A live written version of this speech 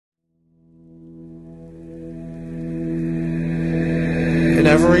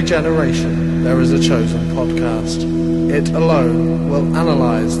every generation, there is a chosen podcast. It alone will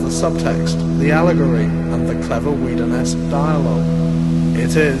analyze the subtext, the allegory, and the clever Whedon-esque dialogue.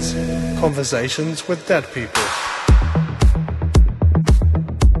 It is Conversations with Dead People.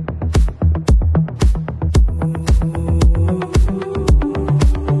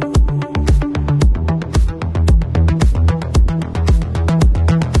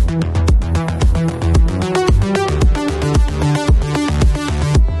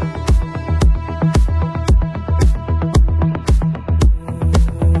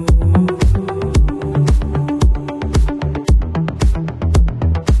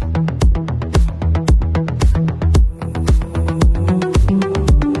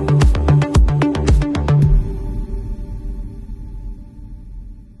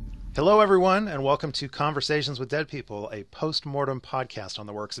 Welcome to Conversations with Dead People, a post-mortem podcast on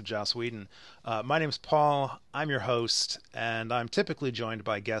the works of Joss Whedon. My name's Paul, I'm your host, and I'm typically joined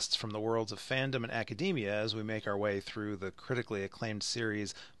by guests from the worlds of fandom and academia as we make our way through the critically acclaimed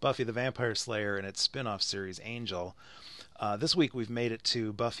series Buffy the Vampire Slayer and its spin-off series Angel. This week we've made it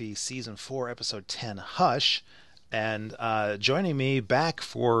to Buffy Season 4, Episode 10, Hush, and joining me back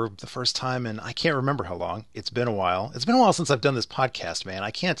for the first time in I can't remember how long. It's been a while. It's been a while since I've done this podcast, man.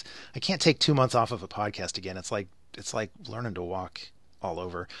 I can't take 2 months off of a podcast again. It's like learning to walk all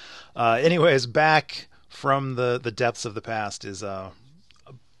over. Anyways, back from the depths of the past is a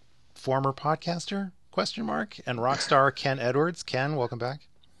former podcaster ? And rock star Ken Edwards. Ken, welcome back.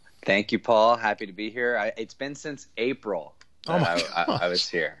 Thank you, Paul. Happy to be here. It's been since April. Oh my gosh. I was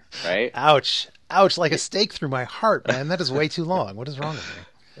here, right? Ouch, like a stake through my heart, man. That is way too long. What is wrong with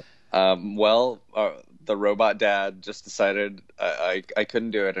me? The robot dad just decided I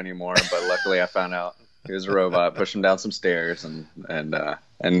couldn't do it anymore, but luckily I found out he was a robot, pushed him down some stairs, and now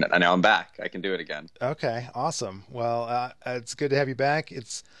I'm back. I can do it again. Okay, awesome. Well, it's good to have you back.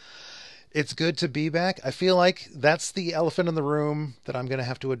 It's good to be back. I feel like that's the elephant in the room that I'm going to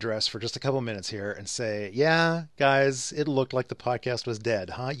have to address for just a couple minutes here and say, yeah, guys, it looked like the podcast was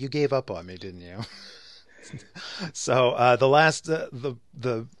dead, huh? You gave up on me, didn't you? So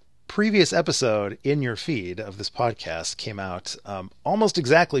the previous episode in your feed of this podcast came out almost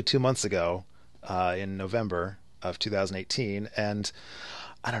exactly 2 months ago in November of 2018. And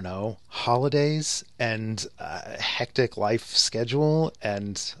I don't know, holidays and hectic life schedule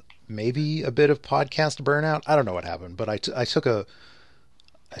and maybe a bit of podcast burnout. I don't know what happened, but I took an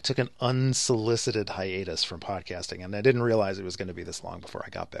unsolicited hiatus from podcasting, and I didn't realize it was going to be this long before I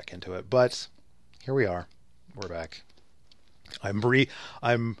got back into it. But here we are. We're back.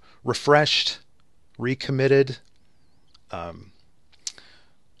 I'm refreshed, recommitted.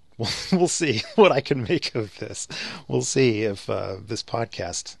 We'll see what I can make of this. We'll see if this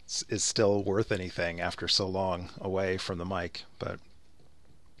podcast is still worth anything after so long away from the mic. But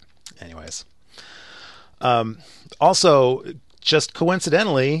anyways, also just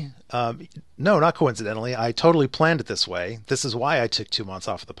coincidentally, no, not coincidentally, I totally planned it this way. This is why I took 2 months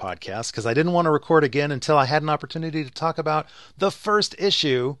off of the podcast, because I didn't want to record again until I had an opportunity to talk about the first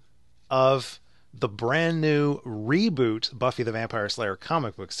issue of the brand new reboot Buffy the Vampire Slayer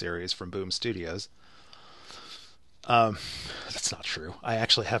comic book series from Boom Studios. That's not true. I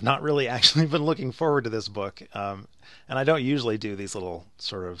actually have not really actually been looking forward to this book. And I don't usually do these little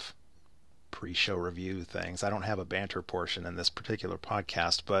sort of pre-show review things. I don't have a banter portion in this particular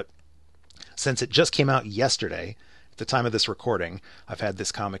podcast, but since it just came out yesterday, at the time of this recording, I've had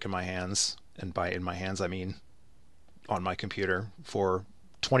this comic in my hands, and by in my hands I mean on my computer, for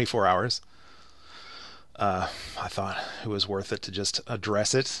 24 hours. I thought it was worth it to just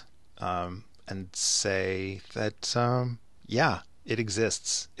address it and say that, yeah, it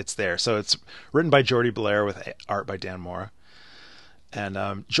exists. It's there. So it's written by Jordie Bellaire with art by Dan Mora. And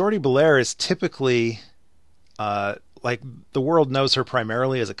Jordie Bellaire is typically, like, the world knows her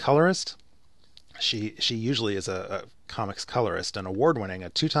primarily as a colorist. She usually is a comics colorist, an award-winning,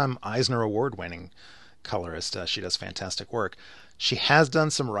 a 2-time Eisner Award-winning colorist. She does fantastic work. She has done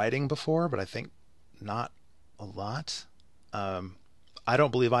some writing before, but I think not a lot. I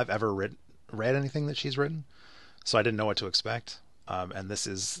don't believe I've ever read anything that she's written, so I didn't know what to expect. And this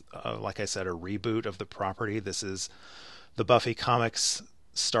is, like I said, a reboot of the property. This is the Buffy comics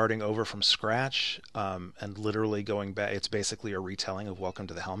starting over from scratch, and literally going back. It's basically a retelling of Welcome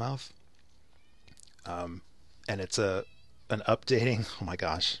to the Hellmouth. And it's an updating. Oh my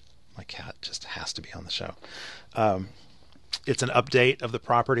gosh, my cat just has to be on the show. It's an update of the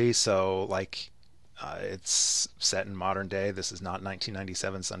property. So like, it's set in modern day. This is not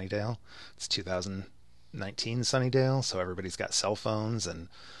 1997 Sunnydale. It's 2019 Sunnydale. So everybody's got cell phones, and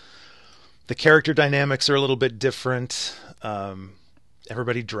the character dynamics are a little bit different.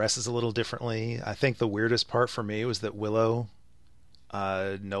 Everybody dresses a little differently. I think the weirdest part for me was that Willow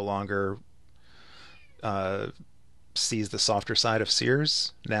no longer sees the softer side of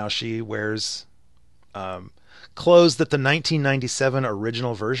Sears. Now she wears clothes that the 1997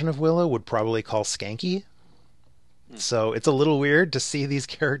 original version of Willow would probably call skanky. So it's a little weird to see these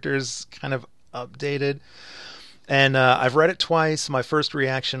characters kind of updated. And I've read it twice. My first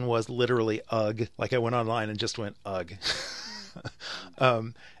reaction was literally ugh. Like I went online and just went ugh.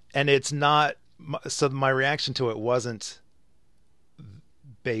 And it's not. So my reaction to it wasn't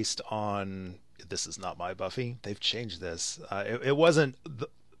based on this is not my Buffy. They've changed this. It wasn't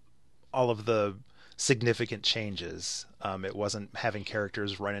all of the significant changes. It wasn't having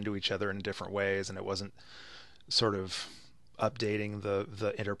characters run into each other in different ways, and it wasn't sort of updating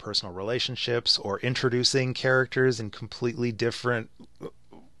the interpersonal relationships or introducing characters in completely different,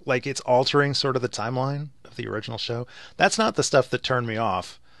 like it's altering sort of the timeline of the original show. That's not the stuff that turned me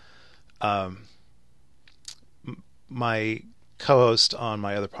off. My co-host on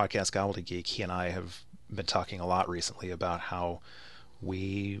my other podcast, Gobbledygook, he and I have been talking a lot recently about how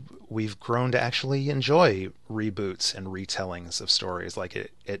we've grown to actually enjoy reboots and retellings of stories. Like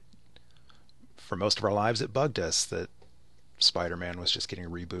it for most of our lives, it bugged us that Spider-Man was just getting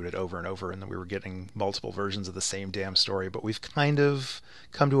rebooted over and over, and that we were getting multiple versions of the same damn story. But we've kind of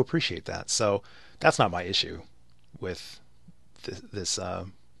come to appreciate that. So that's not my issue with this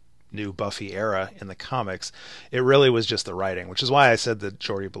new Buffy era in the comics. It really was just the writing, which is why I said that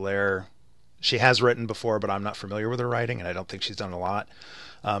Jordie Bellaire, she has written before, but I'm not familiar with her writing, and I don't think she's done a lot.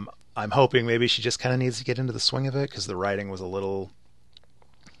 I'm hoping maybe she just kind of needs to get into the swing of it, because the writing was a little,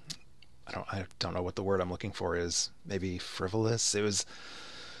 I don't know what the word I'm looking for is. Maybe frivolous. It's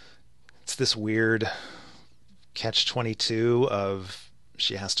this weird catch-22 of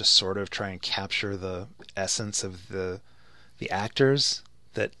she has to sort of try and capture the essence of the actors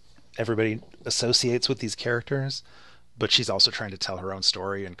that everybody associates with these characters, but she's also trying to tell her own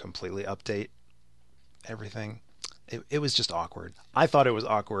story and completely update everything. It was just awkward. I thought it was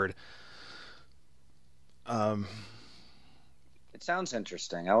awkward. It sounds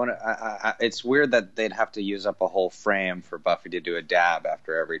interesting. It's weird that they'd have to use up a whole frame for Buffy to do a dab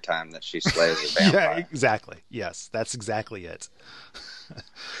after every time that she slays a vampire. Yeah, exactly. Yes, that's exactly it.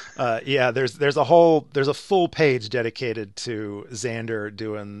 Yeah, there's a full page dedicated to Xander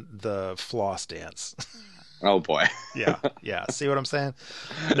doing the floss dance. Oh boy. Yeah. See what I'm saying?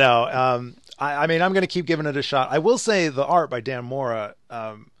 No, I mean, I'm going to keep giving it a shot. I will say the art by Dan Mora,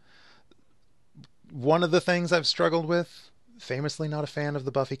 one of the things I've struggled with, famously not a fan of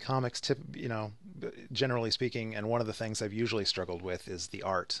the Buffy comics, generally speaking, and one of the things I've usually struggled with is the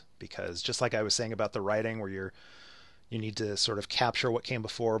art, because just like I was saying about the writing, where you need to sort of capture what came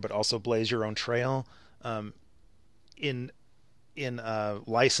before, but also blaze your own trail. In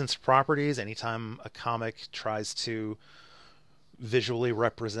licensed properties, anytime a comic tries to visually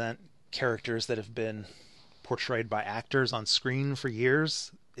represent characters that have been portrayed by actors on screen for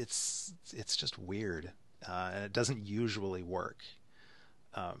years, it's just weird, and it doesn't usually work.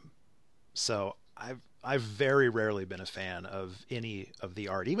 So I've very rarely been a fan of any of the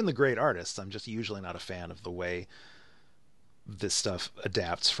art, even the great artists. I'm just usually not a fan of the way this stuff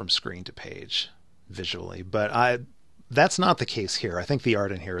adapts from screen to page visually. But that's not the case here. I think the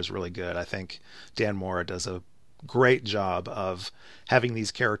art in here is really good. I think Dan Mora does a great job of having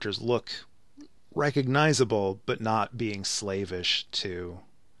these characters look recognizable, but not being slavish to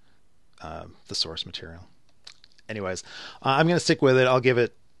the source material. Anyways, I'm going to stick with it. I'll give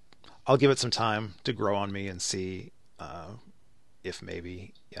it some time to grow on me and see if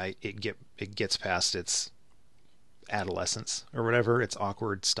maybe it gets past its adolescence or whatever, its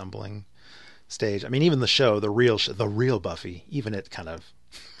awkward stumbling stage. I mean, even the show, the real Buffy, even it kind of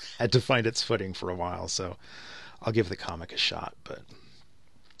had to find its footing for a while. So I'll give the comic a shot. But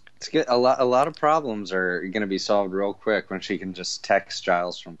it's good. A lot of problems are going to be solved real quick when she can just text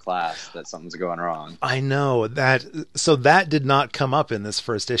Giles from class that something's going wrong. I know that. So that did not come up in this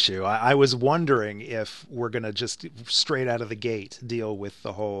first issue. I was wondering if we're going to just straight out of the gate deal with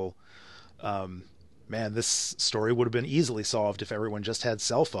the whole man, this story would have been easily solved if everyone just had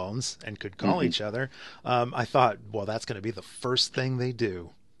cell phones and could call each other. I thought, well, that's going to be the first thing they do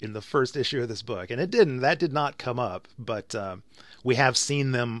in the first issue of this book. And it didn't. That did not come up. But we have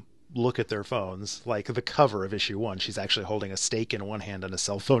seen them look at their phones. Like the cover of issue 1, she's actually holding a steak in one hand and a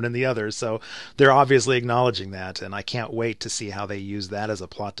cell phone in the other. So they're obviously acknowledging that. And I can't wait to see how they use that as a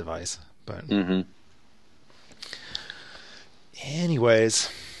plot device. But anyways,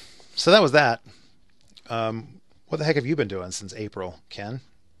 so that was that. What the heck have you been doing since April, Ken?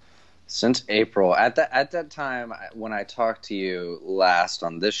 Since April. At that time when I talked to you last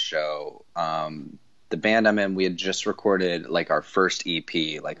on this show, the band I'm in, we had just recorded like our first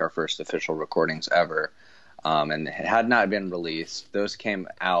EP, like our first official recordings ever, and it had not been released. Those came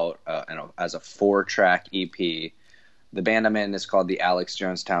out as a 4-track EP. The band I'm in is called the Alex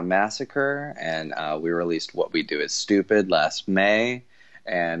Jonestown Massacre, and we released What We Do Is Stupid last May.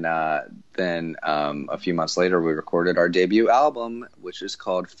 And then a few months later, we recorded our debut album, which is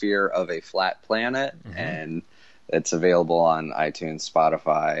called Fear of a Flat Planet. Mm-hmm. And it's available on iTunes,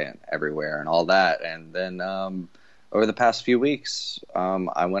 Spotify, and everywhere and all that. And then over the past few weeks,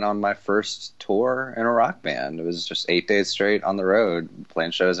 I went on my first tour in a rock band. It was just 8 days straight on the road,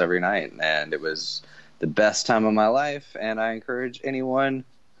 playing shows every night. And it was the best time of my life. And I encourage anyone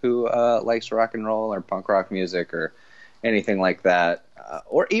who likes rock and roll or punk rock music or anything like that,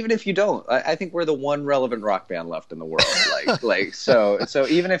 or even if you don't, I think we're the one relevant rock band left in the world. So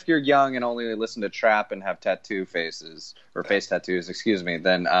even if you're young and only listen to trap and have tattoo faces or face tattoos, excuse me,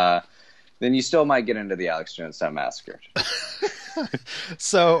 then you still might get into the Alex Jonestown Massacre.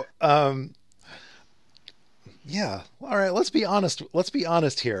 So, yeah. All right. Let's be honest. Let's be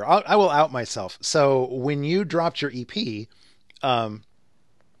honest here. I will out myself. So when you dropped your EP,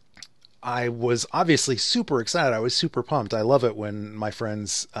 I was obviously super excited. I was super pumped. I love it when my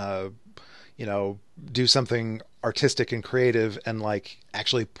friends, do something artistic and creative and like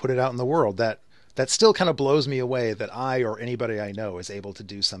actually put it out in the world. That still kind of blows me away that I or anybody I know is able to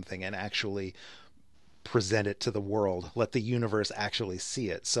do something and actually present it to the world, let the universe actually see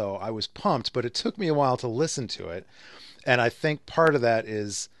it. So I was pumped, but it took me a while to listen to it. And I think part of that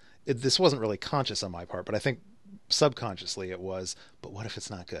is this wasn't really conscious on my part, but I think subconsciously it was, but what if it's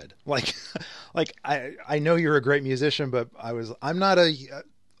not good? Like I know you're a great musician, but I'm not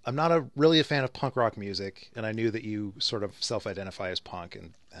really a fan of punk rock music, and I knew that you sort of self-identify as punk,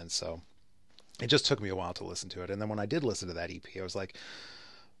 and so it just took me a while to listen to it. And then when I did listen to that EP, I was like,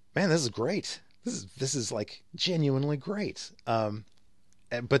 man, this is great. This is like genuinely great.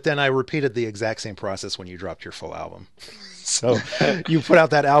 But then I repeated the exact same process when you dropped your full album. So you put out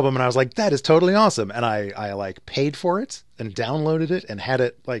that album and I was like, that is totally awesome. And I like paid for it and downloaded it and had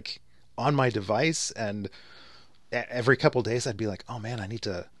it like on my device. And every couple of days I'd be like, oh man, I need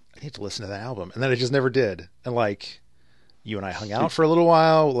to listen to that album. And then I just never did. And like you and I hung out for a little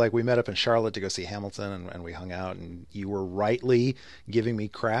while. Like we met up in Charlotte to go see Hamilton and we hung out, and you were rightly giving me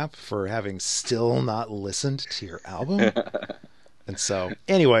crap for having still not listened to your album. And so,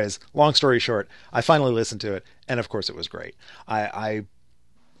 anyways, long story short, I finally listened to it, and of course, it was great. I'm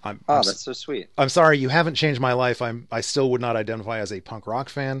that's so sweet. I'm sorry you haven't changed my life. I still would not identify as a punk rock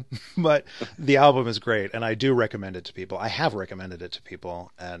fan, but the album is great, and I do recommend it to people. I have recommended it to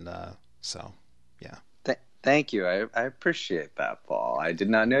people, and so yeah. Thank you. I appreciate that, Paul. I did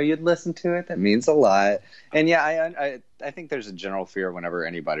not know you'd listen to it. That means a lot. And yeah, I think there's a general fear whenever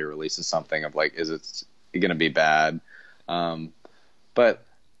anybody releases something of like, is it going to be bad? But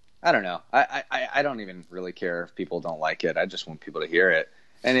I don't know. I don't even really care if people don't like it. I just want people to hear it.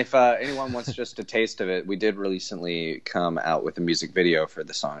 And if anyone wants just a taste of it, we did recently come out with a music video for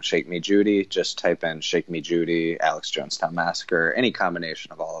the song Shake Me Judy. Just type in Shake Me Judy, Alex Jonestown Massacre, any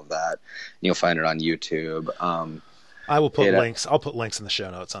combination of all of that. And you'll find it on YouTube. I will put links. I'll put links in the show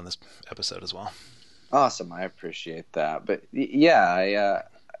notes on this episode as well. Awesome. I appreciate that. But yeah,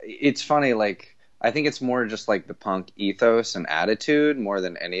 it's funny. Like, I think it's more just like the punk ethos and attitude more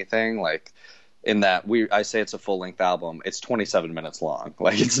than anything. Like, in that I say it's a full length album. It's 27 minutes long.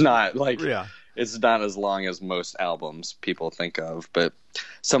 Like, it's not like, it's not as long as most albums people think of. But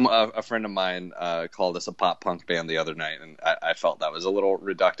a friend of mine called us a pop punk band the other night, and I felt that was a little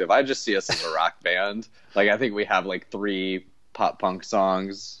reductive. I just see us as a rock band. Like, I think we have like 3 pop punk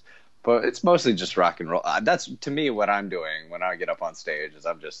songs, but it's mostly just rock and roll. That's, to me, what I'm doing when I get up on stage is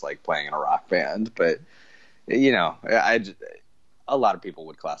I'm just like playing in a rock band. But you know, a lot of people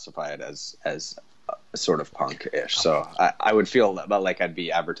would classify it as sort of punk-ish. So I would feel like I'd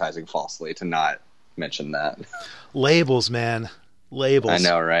be advertising falsely to not mention that. Labels, man. Labels. I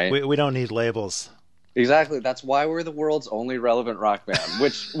know, right? We don't need labels. Exactly. That's why we're the world's only relevant rock band.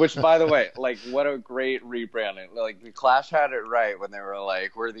 Which, by the way, like, what a great rebranding. Like, the Clash had it right when they were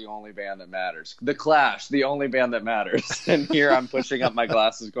like, we're the only band that matters. The Clash, the only band that matters. And here I'm pushing up my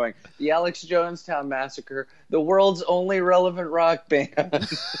glasses going, the Alex Jonestown Massacre, the world's only relevant rock band.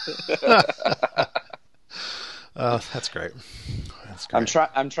 Oh, that's great. That's great.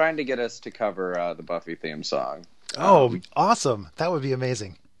 I'm trying to get us to cover the Buffy theme song. Oh, awesome. That would be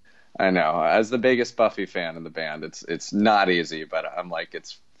amazing. I know. As the biggest Buffy fan in the band, it's not easy, but I'm like,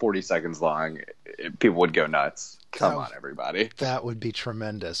 it's 40 seconds long. People would go nuts. Come on, everybody. That would be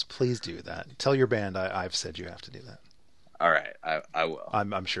tremendous. Please do that. Tell your band I've said you have to do that. All right, I will.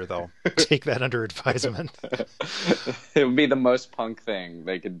 I'm sure they'll take that under advisement. It would be the most punk thing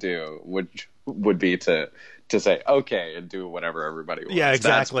they could do, which would be to say okay and do whatever everybody wants. Yeah,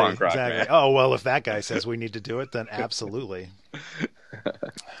 exactly. That's punk rock, exactly. man. Oh well, if that guy says we need to do it, then absolutely.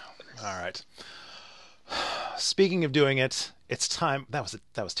 All right. Speaking of doing it, it's time. That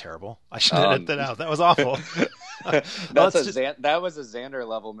was terrible. I should edit that out. That was awful. That was a Xander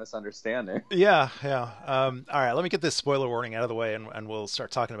level misunderstanding. Yeah. All right, let me get this spoiler warning out of the way, and we'll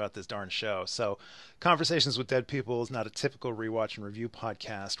start talking about this darn show. So, Conversations with Dead People is not a typical rewatch and review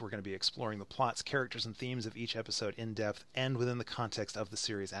podcast. We're going to be exploring the plots, characters, and themes of each episode in depth and within the context of the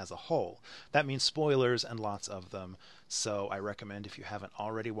series as a whole. That means spoilers and lots of them. So I recommend, if you haven't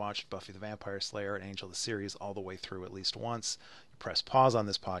already watched Buffy the Vampire Slayer and Angel the series all the way through at least once, you press pause on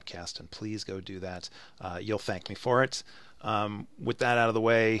this podcast and please go do that. You'll thank me for it. With that out of the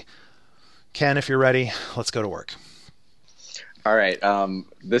way, Ken, if you're ready, let's go to work. All right.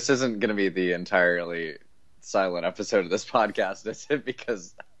 This isn't going to be the entirely silent episode of this podcast, is it?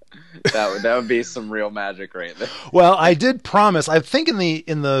 Because that would be some real magic right there. Well, I did promise. I think in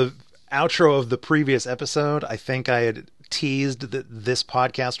the outro of the previous episode, I think I had teased that this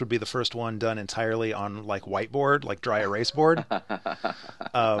podcast would be the first one done entirely on like whiteboard, like dry erase board.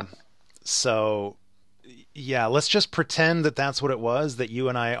 So yeah, let's just pretend that that's what it was, that you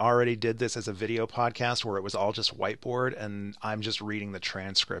and I already did this as a video podcast where it was all just whiteboard, and I'm just reading the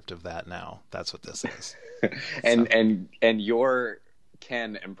transcript of that now. That's what this is. And your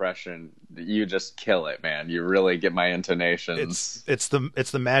Ken impression, you just kill it, man. You really get my intonations. It's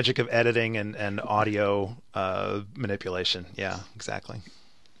the magic of editing and audio manipulation. Yeah, exactly.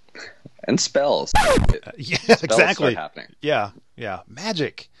 And spells. Yeah, spells exactly. Start happening. Yeah,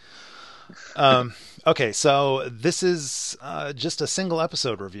 magic. Okay, so this is just a single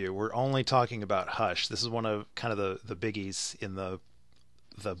episode review. We're only talking about Hush. This is one of kind of the biggies in the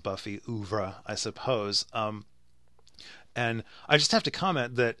Buffy oeuvre, I suppose. And I just have to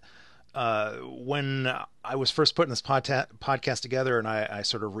comment that when I was first putting this podcast together, and I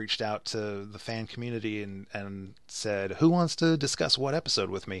sort of reached out to the fan community and said, who wants to discuss what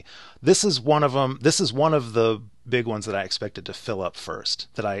episode with me? This is one of them. This is one of the big ones that I expected to fill up first,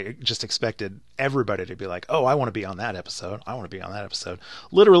 that I just expected everybody to be like, oh, I want to be on that episode. I want to be on that episode.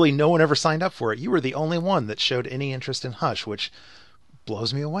 Literally no one ever signed up for it. You were the only one that showed any interest in Hush, which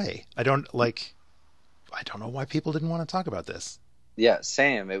blows me away. I don't know why people didn't want to talk about this. Yeah,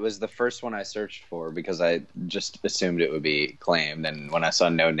 same. It was the first one I searched for because I just assumed it would be claimed. And when I saw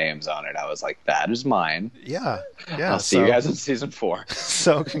no names on it, I was like, that is mine. Yeah. I'll see you guys in season 4.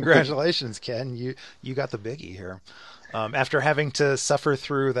 So congratulations, Ken. You got the biggie here. After having to suffer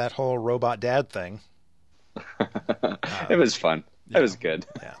through that whole robot dad thing. It was fun. Yeah. It was good.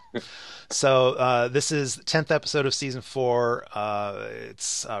 Yeah. So this is the 10th episode of season 4.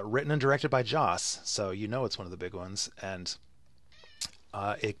 It's written and directed by Joss, so you know it's one of the big ones. And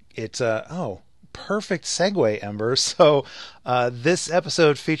perfect segue, Ember. So this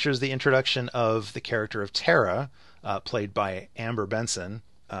episode features the introduction of the character of Tara, played by Amber Benson.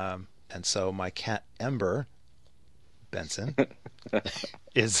 And so my cat Ember Benson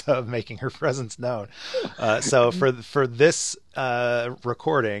is making her presence known. So for this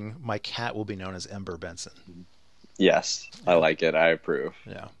recording, my cat will be known as Ember Benson. Yes, I like it. I approve.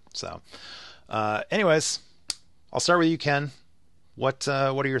 Yeah. So, anyways, I'll start with you, Ken. What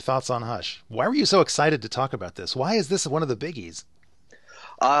are your thoughts on Hush? Why were you so excited to talk about this? Why is this one of the biggies?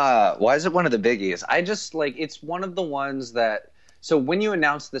 Why is it one of the biggies? I just it's one of the ones that. So when you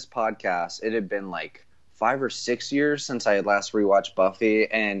announced this podcast, it had been 5 or 6 years since I had last rewatched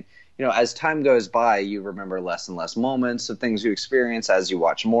Buffy, and as time goes by, you remember less and less moments of things you experience as you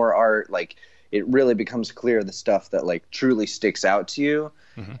watch more art. It really becomes clear the stuff that truly sticks out to you.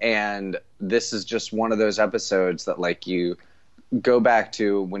 Mm-hmm. And this is just one of those episodes that you go back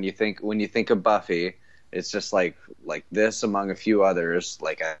to when you think of Buffy. It's just like this among a few others.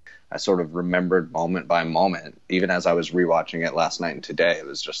 I sort of remembered moment by moment, even as I was rewatching it last night and today. It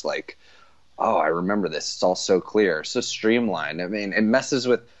was just oh, I remember this. It's all so clear, so streamlined. I mean, it messes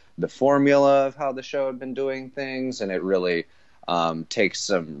with the formula of how the show had been doing things, and it really takes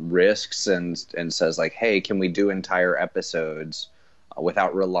some risks and says hey, can we do entire episodes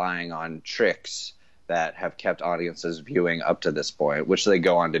without relying on tricks that have kept audiences viewing up to this point, which they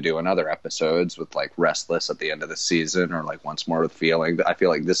go on to do in other episodes with Restless at the end of the season, or Once More with Feeling. I feel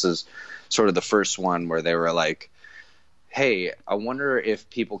like this is sort of the first one where they were hey, I wonder if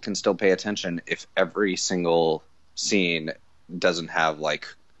people can still pay attention if every single scene doesn't have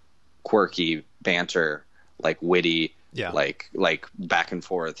quirky banter like witty, Yeah. like back and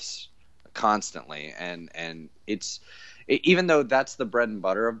forths constantly, and even though that's the bread and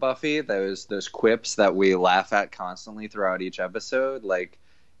butter of Buffy, those quips that we laugh at constantly throughout each episode, like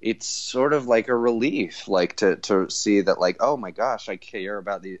it's sort of like a relief, like to see that, like, oh my gosh, I care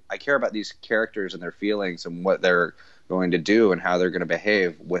about these characters and their feelings and what they're going to do and how they're going to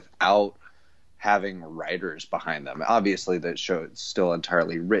behave without having writers behind them. Obviously, the show is still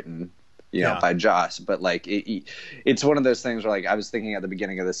entirely written, by Joss, but like it's one of those things where, like, I was thinking at the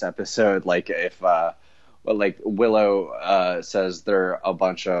beginning of this episode, like if like Willow says they're a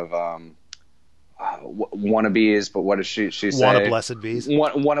bunch of wannabes, but what does she say? Wanna blessed bees.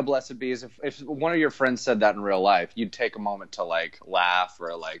 Wanna blessed bees. If one of your friends said that in real life, you'd take a moment to like laugh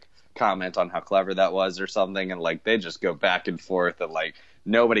or like comment on how clever that was or something, and like they just go back and forth, and like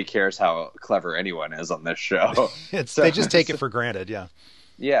nobody cares how clever anyone is on this show. They just take it for granted.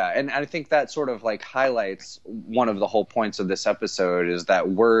 Yeah, and I think that sort of like highlights one of the whole points of this episode, is that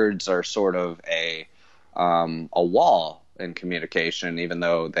words are sort of a wall in communication, even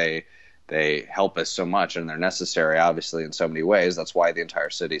though they help us so much and they're necessary, obviously, in so many ways. That's why the entire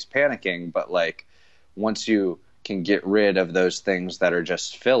city's panicking. But like, once you can get rid of those things that are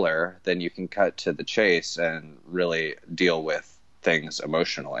just filler, then you can cut to the chase and really deal with things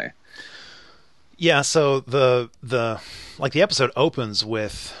emotionally. Yeah, so the episode opens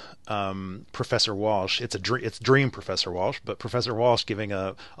with Professor Walsh. It's Dream Professor Walsh, but Professor Walsh giving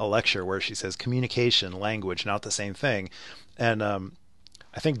a lecture where she says communication, language, not the same thing. And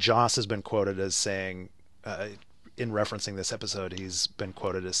I think Joss has been quoted as saying, in referencing this episode, he's been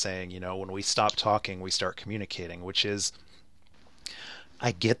quoted as saying, when we stop talking, we start communicating, which is,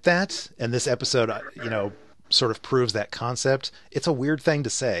 I get that. And this episode, sort of proves that concept. It's a weird thing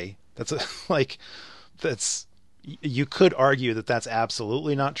to say. You could argue that that's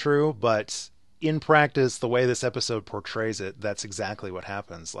absolutely not true, but in practice, the way this episode portrays it, that's exactly what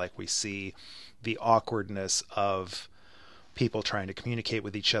happens. Like, we see the awkwardness of people trying to communicate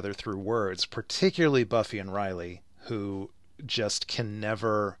with each other through words, particularly Buffy and Riley, who just can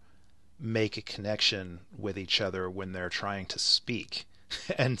never make a connection with each other when they're trying to speak.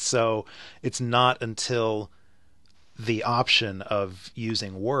 And so it's not until the option of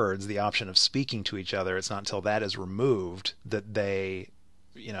using words, the option of speaking to each other, it's not until that is removed that they,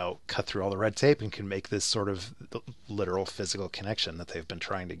 cut through all the red tape and can make this sort of literal physical connection that they've been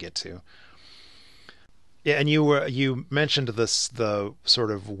trying to get to. Yeah, and you mentioned the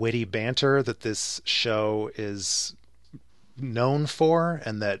sort of witty banter that this show is known for,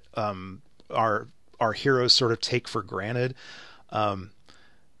 and that our heroes sort of take for granted.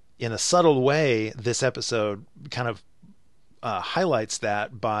 In a subtle way, this episode kind of highlights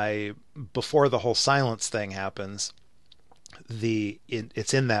that by, before the whole silence thing happens,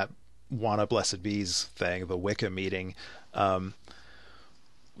 it's in that Wanna Blessed Bees thing, the Wicca meeting.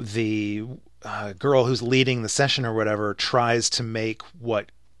 The girl who's leading the session or whatever tries to make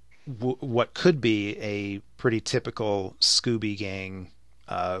what could be a pretty typical Scooby Gang,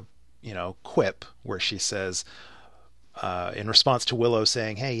 quip, where she says, in response to Willow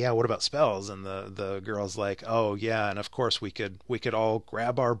saying, "Hey, yeah, what about spells?" And the girl's like, "Oh yeah, and of course we could all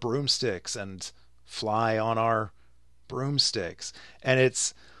grab our broomsticks and fly on our broomsticks." And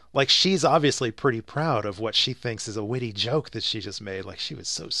it's like, she's obviously pretty proud of what she thinks is a witty joke that she just made. Like, she was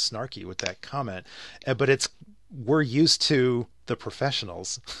so snarky with that comment. But we're used to the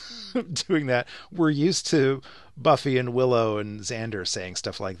professionals doing that. We're used to Buffy and Willow and Xander saying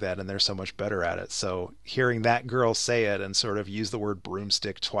stuff like that, and they're so much better at it. So hearing that girl say it and sort of use the word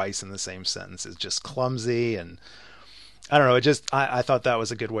broomstick twice in the same sentence is just clumsy. And I don't know, I thought that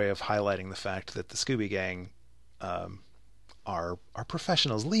was a good way of highlighting the fact that the Scooby Gang are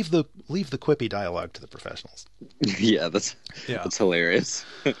professionals. Leave the quippy dialogue to the professionals. Yeah, that's hilarious.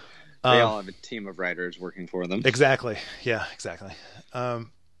 They all have a team of writers working for them. Exactly. Yeah, exactly.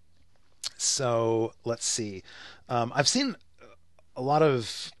 So let's see. I've seen a lot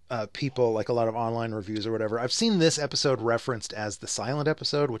of people, like a lot of online reviews or whatever. I've seen this episode referenced as the silent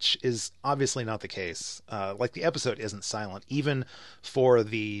episode, which is obviously not the case. Like, the episode isn't silent, even for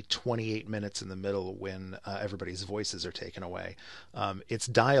the 28 minutes in the middle when everybody's voices are taken away. It's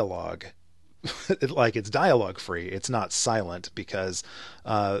dialogue. Like, it's dialogue free. It's not silent, because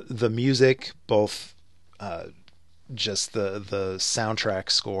the music, both just the soundtrack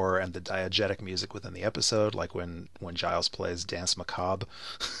score and the diegetic music within the episode, like when Giles plays Dance Macabre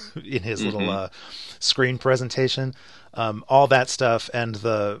in his little screen presentation, all that stuff, and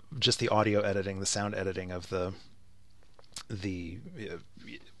the audio editing, the sound editing of the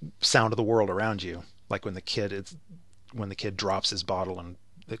sound of the world around you, like when the kid drops his bottle and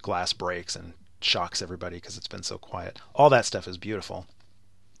the glass breaks and shocks everybody because it's been so quiet. All that stuff is beautiful.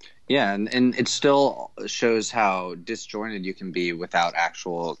 Yeah, and it still shows how disjointed you can be without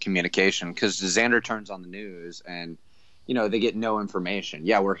actual communication, because Xander turns on the news and, you know, they get no information.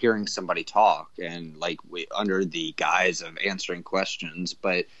 Yeah, we're hearing somebody talk and like under the guise of answering questions,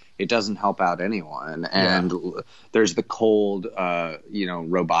 but it doesn't help out anyone. And there's the cold,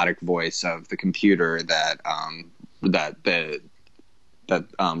 robotic voice of the computer that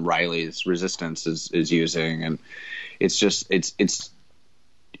Riley's resistance is using, and it's just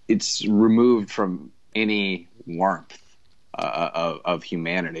it's removed from any warmth of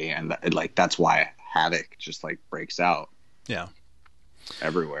humanity, and like that's why havoc just like breaks out. Yeah,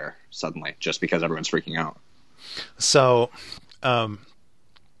 everywhere suddenly, just because everyone's freaking out. So, I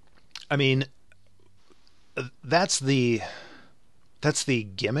mean, that's the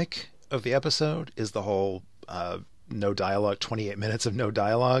gimmick of the episode, is the whole no dialogue, 28 minutes of no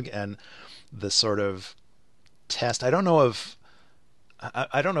dialogue, and the sort of test. I don't know if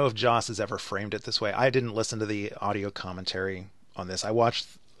Joss has ever framed it this way. I didn't listen to the audio commentary on this. I'm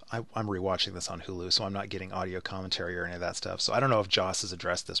rewatching this on Hulu, so I'm not getting audio commentary or any of that stuff. So I don't know if Joss has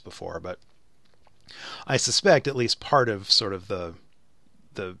addressed this before, but I suspect at least part of sort of the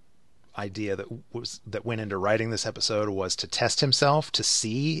idea that went into writing this episode was to test himself, to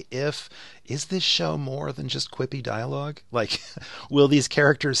see is this show more than just quippy dialogue? Like, will these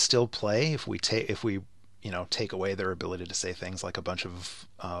characters still play if we take away their ability to say things like a bunch of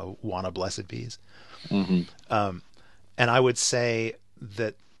wanna blessed bees? Mm-hmm. And I would say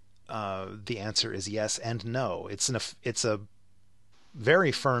that the answer is yes and no. It's a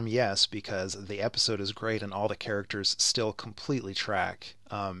very firm yes, because the episode is great and all the characters still completely track,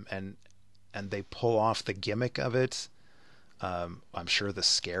 and they pull off the gimmick of it. I'm sure the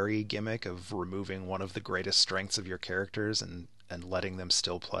scary gimmick of removing one of the greatest strengths of your characters and letting them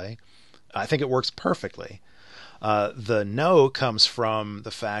still play. I think it works perfectly. The no comes from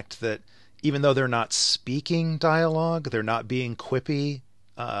the fact that even though they're not speaking dialogue, they're not being quippy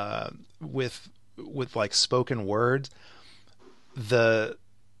with like spoken words, the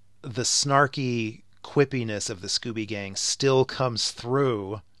snarky quippiness of the Scooby Gang still comes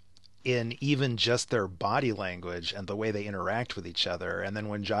through in even just their body language and the way they interact with each other. And then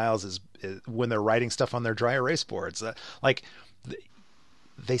when Giles when they're writing stuff on their dry erase boards,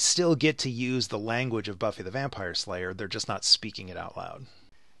 they still get to use the language of Buffy the Vampire Slayer. They're just not speaking it out loud.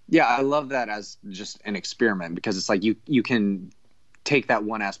 Yeah, I love that as just an experiment, because it's like you can take that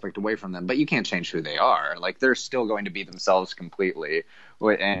one aspect away from them, but you can't change who they are. Like, they're still going to be themselves completely.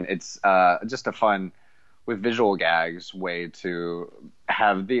 And it's just a fun, with visual gags, way to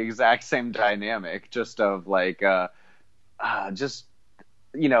have the exact same dynamic, just of like,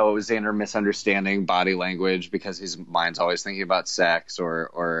 Xander misunderstanding body language because his mind's always thinking about sex,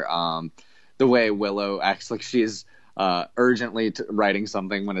 or the way Willow acts like she's urgently writing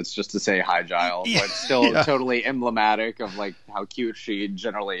something when it's just to say hi, Giles, but still totally emblematic of like how cute she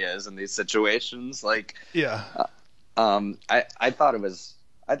generally is in these situations. Like, I thought it was.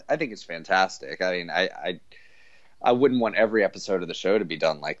 I think it's fantastic. I mean, I wouldn't want every episode of the show to be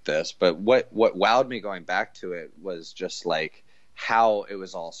done like this, but what wowed me going back to it was just like how it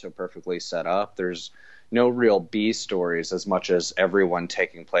was all so perfectly set up. There's no real B stories as much as everyone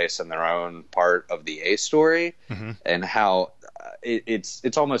taking place in their own part of the A story, and how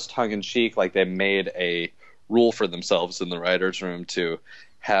it's almost tongue in cheek. Like, they made a rule for themselves in the writer's room to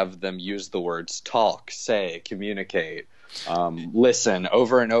have them use the words talk, say, communicate, listen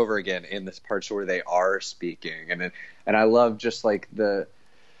over and over again in the parts where they are speaking. And I love just like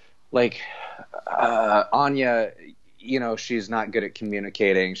Anya, she's not good at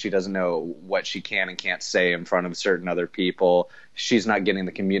communicating. She doesn't know what she can and can't say in front of certain other people. She's not getting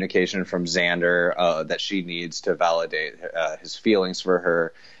the communication from Xander that she needs to validate his feelings for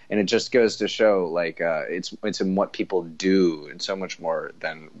her. And it just goes to show, like, it's in what people do and so much more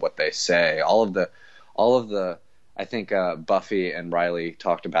than what they say. All of the I think Buffy and Riley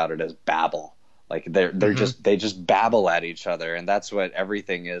talked about it as babble. Like, they just babble at each other, and that's what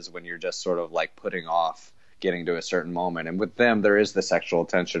everything is when you're just sort of like putting off getting to a certain moment. And with them, there is the sexual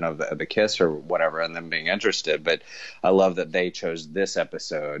tension of the kiss or whatever, and them being interested. But I love that they chose this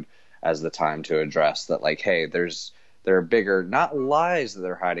episode as the time to address that, like, hey, there are bigger, not lies that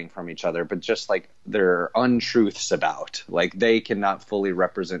they're hiding from each other, but just like there are untruths about. Like, they cannot fully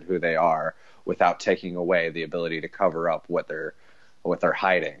represent who they are without taking away the ability to cover up what they're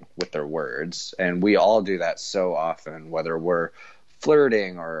hiding with their words. And we all do that so often, whether we're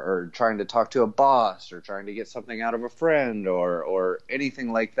flirting or trying to talk to a boss or trying to get something out of a friend or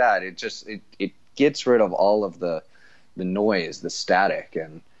anything like that. It gets rid of all of the noise, the static,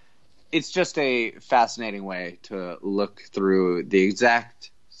 and it's just a fascinating way to look through the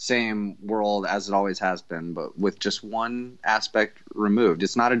exact same world as it always has been, but with just one aspect removed.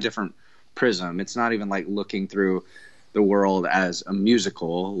 It's not a different prism. It's not even like looking through the world as a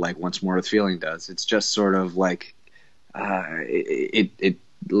musical, like Once More with Feeling does. It's just sort of like it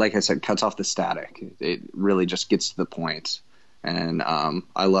like I said, cuts off the static. It really just gets to the point. And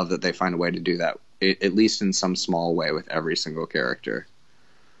I love that they find a way to do that, at least in some small way, with every single character.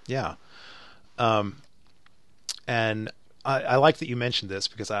 Yeah. And I like that you mentioned this,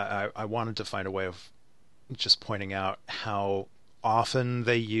 because I wanted to find a way of just pointing out how often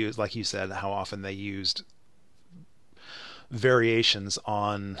they use, like you said, how often they used variations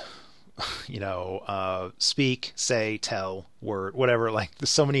on, speak, say, tell, word, whatever. Like,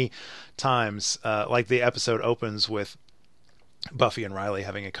 there's so many times, like the episode opens with Buffy and Riley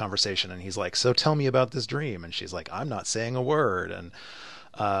having a conversation, and he's like, "So tell me about this dream," and she's like, "I'm not saying a word." And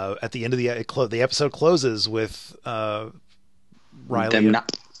at the end of the episode closes with Riley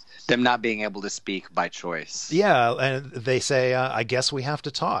them not being able to speak by choice. Yeah, and they say, "I guess we have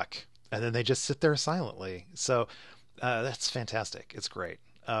to talk," and then they just sit there silently. So that's fantastic. It's great.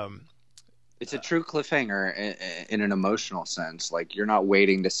 It's a true cliffhanger in an emotional sense. Like, you're not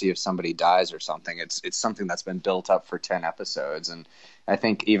waiting to see if somebody dies or something. It's something that's been built up for 10 episodes. And I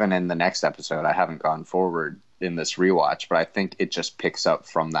think even in the next episode, I haven't gone forward in this rewatch, but I think it just picks up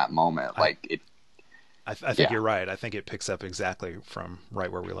from that moment. I think you're right. I think it picks up exactly from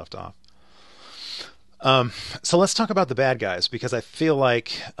right where we left off. So let's talk about the bad guys, because I feel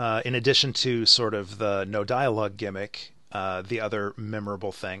like in addition to sort of the no dialogue gimmick, the other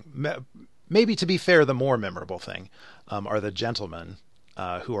memorable thing, maybe to be fair, the more memorable thing, are the gentlemen,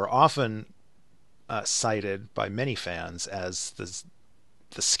 who are often cited by many fans as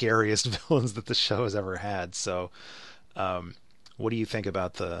the scariest villains that the show has ever had. So what do you think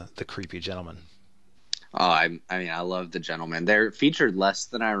about the creepy gentlemen? Oh, I mean, I love the gentlemen. They're featured less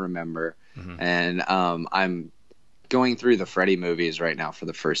than I remember. Mm-hmm. And I'm going through the Freddy movies right now for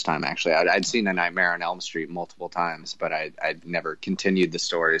the first time. Actually, I'd seen A Nightmare on Elm Street multiple times, but I'd never continued the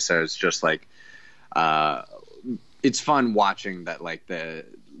story. So it's just like, it's fun watching that, like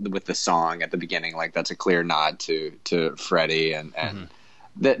with the song at the beginning, like that's a clear nod to Freddy, and mm-hmm.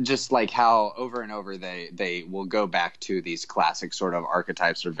 that just like how over and over they will go back to these classic sort of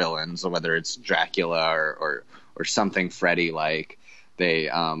archetypes or villains, whether it's Dracula or something Freddy like.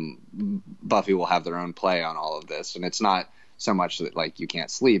 Buffy will have their own play on all of this, and it's not so much that like you can't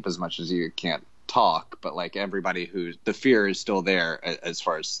sleep as much as you can't talk, but like everybody the fear is still there as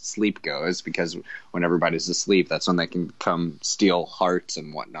far as sleep goes, because when everybody's asleep, that's when they can come steal hearts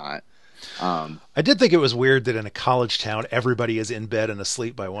and whatnot. I did think it was weird that in a college town, everybody is in bed and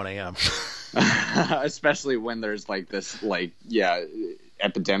asleep by 1 a.m. Especially when there's like this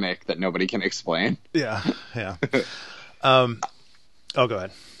epidemic that nobody can explain. Yeah. Oh, go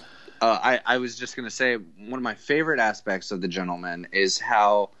ahead. I was just going to say, one of my favorite aspects of The Gentleman is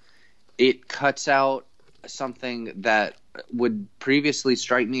how it cuts out something that would previously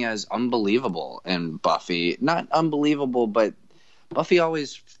strike me as unbelievable in Buffy. Not unbelievable, but Buffy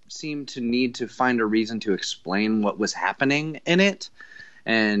always seemed to need to find a reason to explain what was happening in it,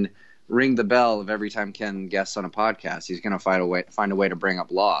 and ring the bell of every time Ken guests on a podcast, he's going to find a way to bring up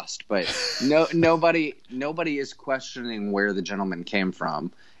Lost. But nobody is questioning where the gentleman came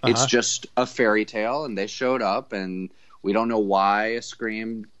from. Uh-huh. It's just a fairy tale, and they showed up, and we don't know why a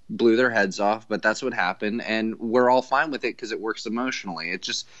scream blew their heads off, but that's what happened, and we're all fine with it because it works emotionally.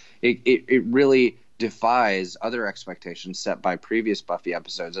 It really defies other expectations set by previous Buffy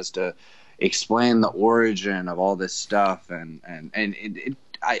episodes as to explain the origin of all this stuff, and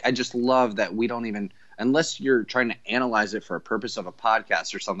I just love that we don't even, unless you're trying to analyze it for a purpose of a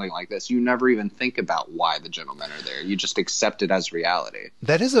podcast or something like this, you never even think about why the gentlemen are there. You just accept it as reality.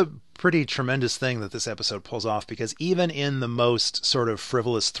 That is a pretty tremendous thing that this episode pulls off, because even in the most sort of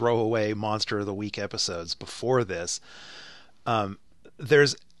frivolous throwaway Monster of the Week episodes before this,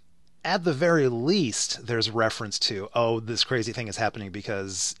 there's, at the very least, there's reference to, oh, this crazy thing is happening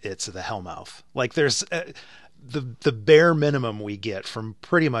because it's the Hellmouth. Like, there's the bare minimum we get from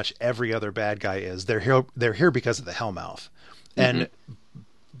pretty much every other bad guy is they're here because of the Hellmouth. Mm-hmm.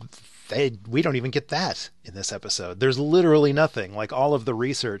 And we don't even get that in this episode. There's literally nothing. Like, all of the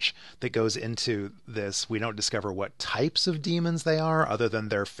research that goes into this, we don't discover what types of demons they are, other than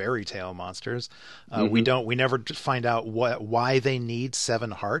they're fairy tale monsters. Mm-hmm. We never find out why they need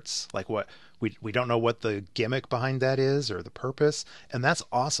 7 hearts. Like, we don't know what the gimmick behind that is or the purpose. And that's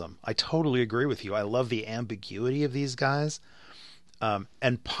awesome. I totally agree with you. I love the ambiguity of these guys.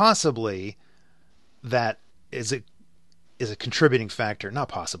 And possibly that is is a contributing factor. Not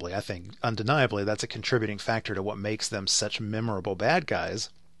possibly, I think undeniably that's a contributing factor to what makes them such memorable bad guys.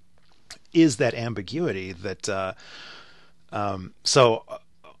 Is that ambiguity that so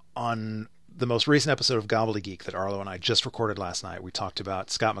on the most recent episode of Gobbledygook that Arlo and I just recorded last night, we talked about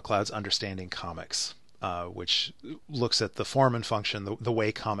Scott McCloud's Understanding Comics, which looks at the form and function, the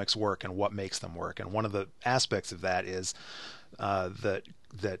way comics work and what makes them work. And one of the aspects of that is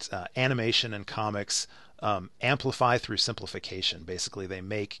that animation and comics amplify through simplification. Basically, they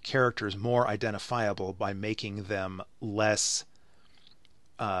make characters more identifiable by making them less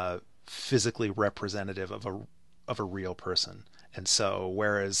physically representative of a real person. And so,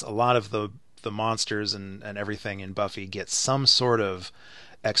 whereas a lot of the monsters and everything in Buffy get some sort of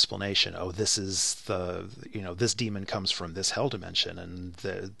explanation. Oh, this is this demon comes from this hell dimension, and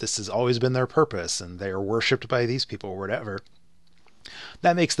this has always been their purpose, and they are worshipped by these people or whatever.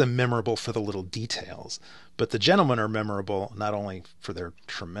 That makes them memorable for the little details. But the gentlemen are memorable not only for their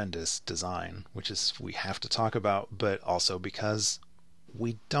tremendous design, which is we have to talk about, but also because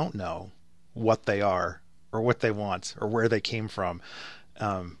we don't know what they are or what they want or where they came from.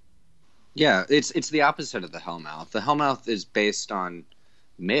 Yeah, it's the opposite of the Hellmouth. The Hellmouth is based on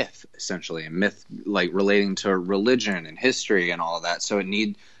myth, essentially, and myth like relating to religion and history and all of that. So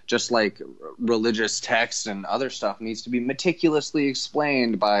it just like religious text and other stuff needs to be meticulously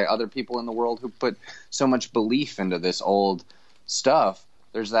explained by other people in the world who put so much belief into this old stuff.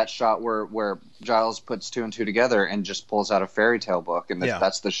 There's that shot where Giles puts two and two together and just pulls out a fairy tale book, and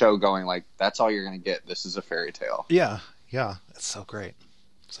that's the show going like, that's all you're going to get. This is a fairy tale. Yeah, it's so great,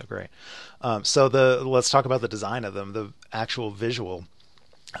 so great. So let's talk about the design of them, the actual visual.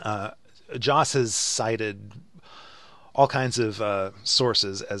 Joss has cited all kinds of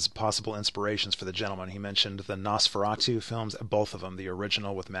sources as possible inspirations for the gentleman. He mentioned the Nosferatu films, both of them, the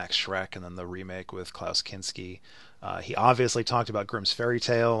original with Max Schreck and then the remake with Klaus Kinski. He obviously talked about Grimm's Fairy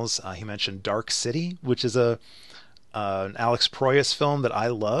Tales. He mentioned Dark City, which is an Alex Proyas film that I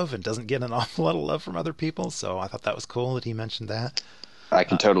love and doesn't get an awful lot of love from other people, so I thought that was cool that he mentioned that. I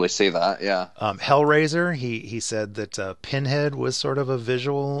can totally see that, yeah. Hellraiser, he said that Pinhead was sort of a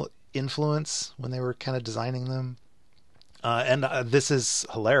visual influence when they were kind of designing them. And this is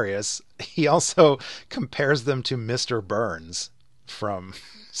hilarious. He also compares them to Mr. Burns from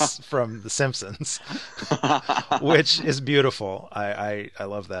The Simpsons, which is beautiful. I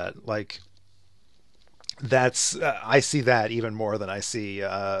love that. Like, that's I see that even more than I see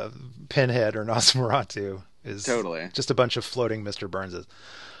Pinhead or Nosferatu. Is totally just a bunch of floating Mr. Burnses.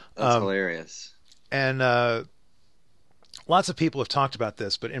 That's hilarious. And lots of people have talked about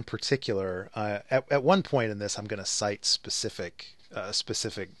this, but in particular, at one point in this, I'm going to cite specific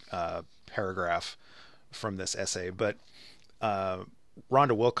paragraph from this essay. But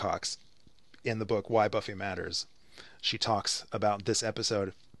Rhonda Wilcox, in the book Why Buffy Matters, she talks about this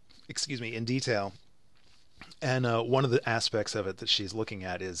episode, in detail. And one of the aspects of it that she's looking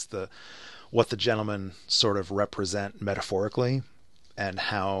at is what the gentlemen sort of represent metaphorically, and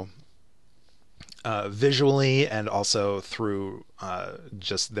how visually and also through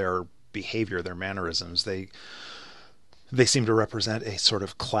just their behavior, their mannerisms, they seem to represent a sort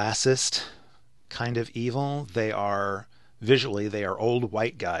of classist kind of evil. They are old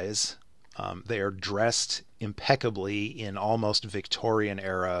white guys. They are dressed impeccably in almost Victorian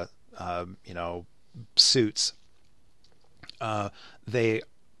era, suits. They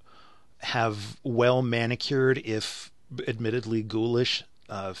have well manicured, if admittedly ghoulish,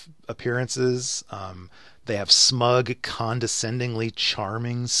 appearances. They have smug, condescendingly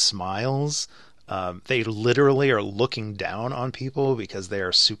charming smiles. They literally are looking down on people because they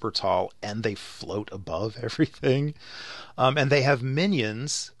are super tall and they float above everything. And they have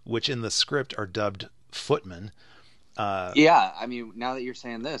minions, which in the script are dubbed footmen. Yeah, I mean, now that you're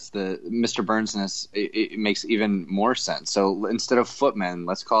saying this, the Mr. Burnsness, it makes even more sense. So instead of footmen,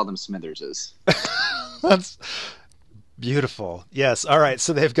 let's call them Smitherses. That's beautiful. Yes. All right.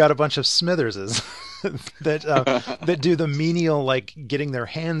 So they've got a bunch of Smitherses that do the menial, like getting their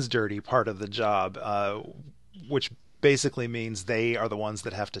hands dirty part of the job, which basically means they are the ones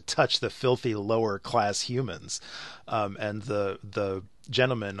that have to touch the filthy lower class humans. And the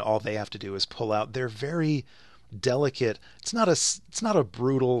gentlemen, all they have to do is pull out their very delicate, it's not a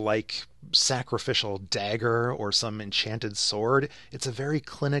brutal, like, sacrificial dagger or some enchanted sword. It's a very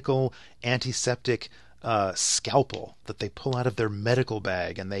clinical antiseptic scalpel that they pull out of their medical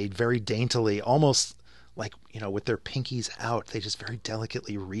bag, and they very daintily, almost like, with their pinkies out, they just very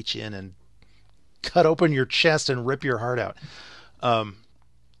delicately reach in and cut open your chest and rip your heart out.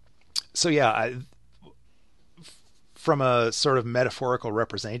 So yeah, from a sort of metaphorical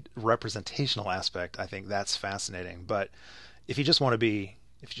representational aspect, I think that's fascinating. But if you just want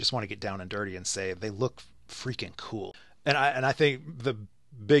to get down and dirty and say they look freaking cool, and I think the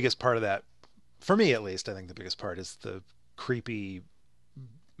biggest part of that, for me at least, I think the biggest part is the creepy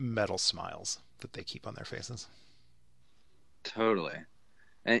metal smiles that they keep on their faces. Totally.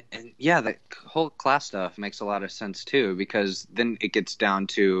 And yeah, the whole class stuff makes a lot of sense too, because then it gets down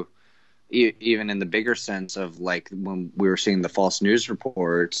to even in the bigger sense of like when we were seeing the false news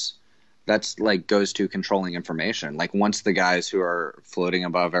reports, that's like goes to controlling information. Like once the guys who are floating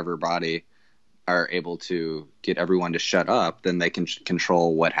above everybody are able to get everyone to shut up, then they can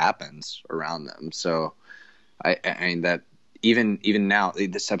control what happens around them. So I mean that even now,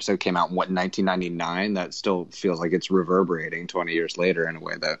 this episode came out in 1999. That still feels like it's reverberating 20 years later in a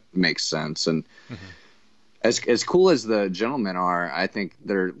way that makes sense. And as cool as the gentlemen are, I think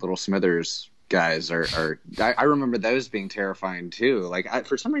their little Smithers guys are I remember those being terrifying too. Like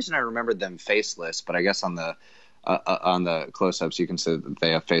for some reason I remembered them faceless, but I guess on the close-ups you can see that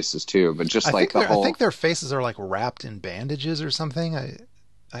they have faces too. But just I think their faces are like wrapped in bandages or something.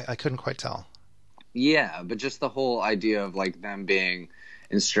 I couldn't quite tell. Yeah, but just the whole idea of like them being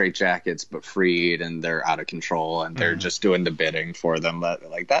in straitjackets but freed, and they're out of control, and they're just doing the bidding for them. But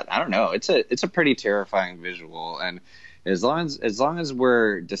like that, I don't know. It's a pretty terrifying visual, and as long as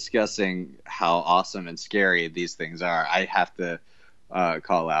we're discussing how awesome and scary these things are, I have to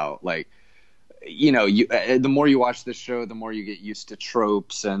call out like. You know, the more you watch this show, the more you get used to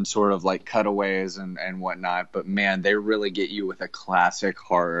tropes and sort of like cutaways and whatnot. But man, they really get you with a classic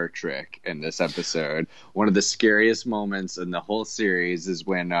horror trick in this episode. One of the scariest moments in the whole series is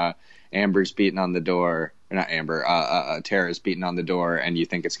when Amber's beating on the door. Or not Amber, Tara's beating on the door, and you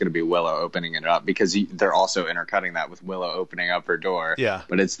think it's going to be Willow opening it up, because they're also intercutting that with Willow opening up her door. Yeah.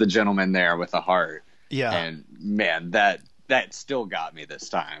 But it's the gentleman there with a heart. Yeah. And man, that still got me this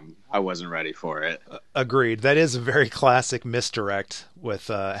time. I wasn't ready for it. Agreed. That is a very classic misdirect with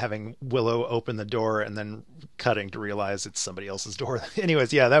having Willow open the door and then cutting to realize it's somebody else's door.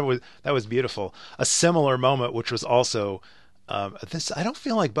 Anyways, yeah, that was beautiful. A similar moment, which was also this. I don't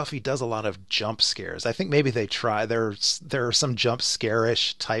feel like Buffy does a lot of jump scares. I think maybe they try. There are some jump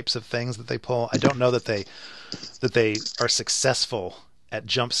scare-ish types of things that they pull. I don't know that they are successful at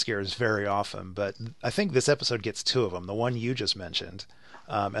jump scares very often, but I think this episode gets two of them. The one you just mentioned,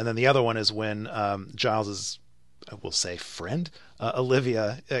 and then the other one is when Giles's, I will say, friend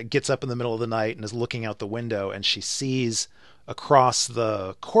Olivia gets up in the middle of the night and is looking out the window, and she sees across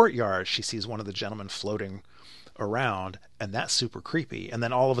the courtyard, she sees one of the gentlemen floating around, and that's super creepy. And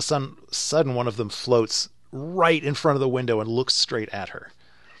then all of a sudden one of them floats right in front of the window and looks straight at her.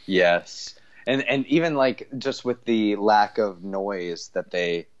 Yes. And even like just with the lack of noise that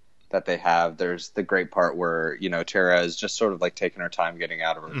they have, there's the great part where, you know, Tara is just sort of like taking her time getting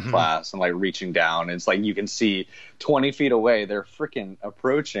out of her class and like reaching down. And it's like you can see 20 feet away, they're freaking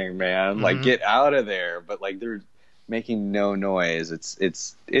approaching, man. Like get out of there. But like they're making no noise.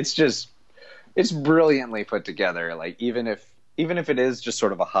 It's brilliantly put together. Like even if it is just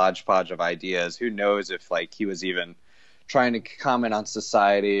sort of a hodgepodge of ideas, who knows if like he was even trying to comment on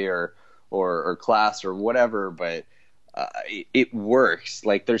society or class or whatever, but it works.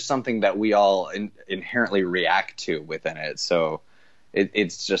 Like there's something that we all inherently react to within it. So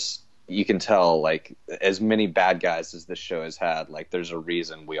it's just, you can tell, like, as many bad guys as this show has had, like there's a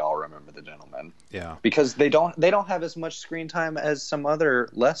reason we all remember the gentlemen. Yeah. Because they don't have as much screen time as some other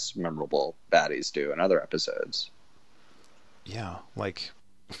less memorable baddies do in other episodes. Yeah, like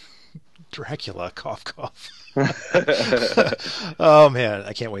Dracula, cough, cough. Oh man,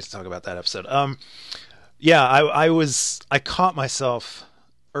 I can't wait to talk about that episode. Yeah, I caught myself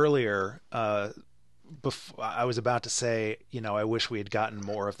earlier. Before I was about to say, you know, I wish we had gotten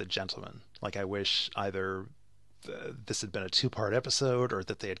more of the gentleman. Like I wish either this had been a 2-part episode or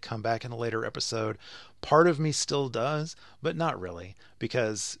that they had come back in a later episode. Part of me still does, but not really,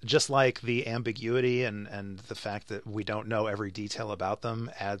 because just like the ambiguity and the fact that we don't know every detail about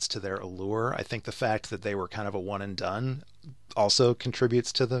them adds to their allure, I think the fact that they were kind of a one and done also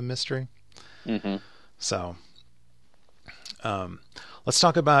contributes to the mystery. So let's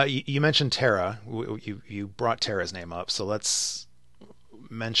talk about, you mentioned Tara. You brought Tara's name up, so let's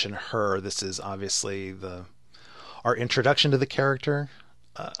mention her. This is obviously our introduction to the character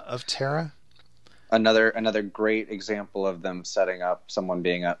of Tara. Another great example of them setting up someone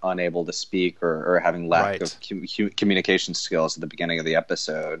being unable to speak or having lack of communication skills at the beginning of the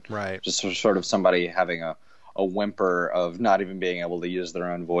episode. Right. Just sort of somebody having a whimper of not even being able to use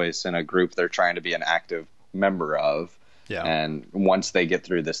their own voice in a group they're trying to be an active member of. Yeah. And once they get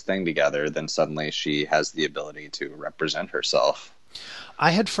through this thing together, then suddenly she has the ability to represent herself.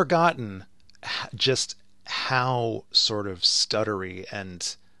 I had forgotten just how sort of stuttery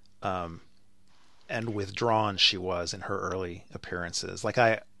and withdrawn she was in her early appearances. Like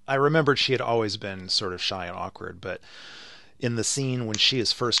I remembered she had always been sort of shy and awkward, but in the scene when she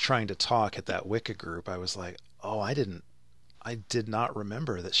is first trying to talk at that Wicca group, I was like, oh, I did not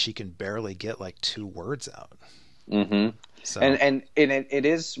remember that she can barely get like 2 words out. Mm-hmm. So. And it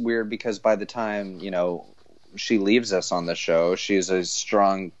is weird because by the time, she leaves us on the show, she's a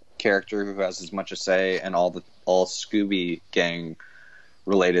strong character who has as much a say in all Scooby Gang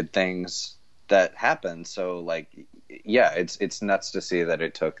related things that happen. So like, yeah, it's nuts to see that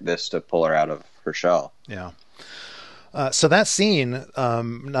it took this to pull her out of her shell. Yeah. So that scene,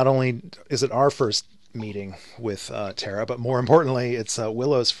 not only is it our first meeting with Tara, but more importantly, it's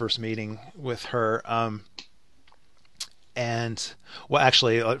Willow's first meeting with her. And well,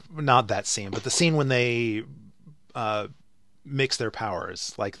 actually, not that scene, but the scene when they mix their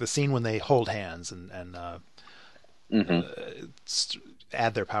powers, like the scene when they hold hands and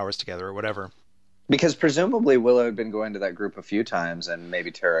add their powers together or whatever. Because presumably Willow had been going to that group a few times, and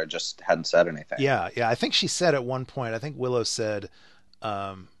maybe Tara just hadn't said anything. Yeah. I think she said at one point. I think Willow said,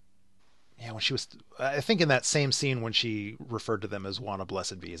 when she was. I think in that same scene when she referred to them as "Wanna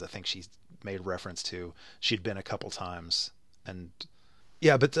Blessed Bees," I think she made reference to she'd been a couple times, and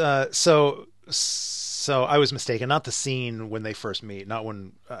yeah. But so I was mistaken. Not the scene when they first meet. Not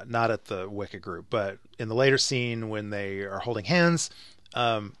at the Wicca group, but in the later scene when they are holding hands.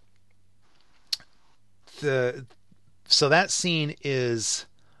 So that scene is,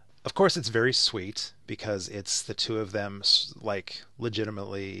 of course, it's very sweet because it's the two of them like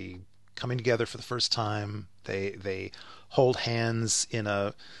legitimately coming together for the first time. They hold hands in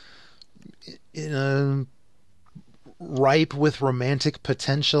a ripe with romantic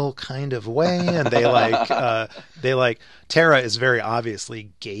potential kind of way, and they like Tara is very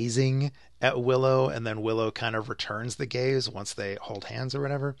obviously gazing at Willow, and then Willow kind of returns the gaze once they hold hands or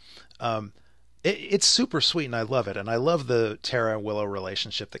whatever. It's super sweet, and I love it. And I love the Tara and Willow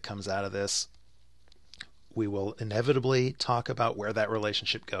relationship that comes out of this. We will inevitably talk about where that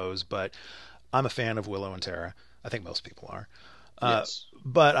relationship goes, but I'm a fan of Willow and Tara. I think most people are. Yes.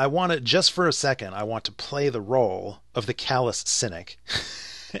 But I want to, just for a second, I want to play the role of the callous cynic.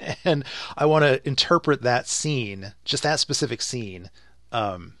 And I want to interpret that scene, just that specific scene,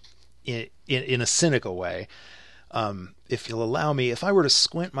 in a cynical way. If you'll allow me, if I were to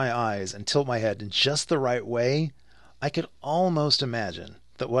squint my eyes and tilt my head in just the right way, I could almost imagine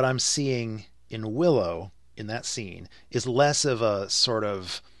that what I'm seeing in Willow in that scene is less of a sort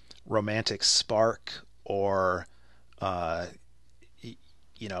of romantic spark or, hey,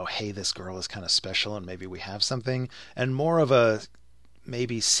 this girl is kind of special and maybe we have something, and more of a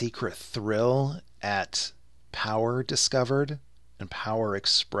maybe secret thrill at power discovered and power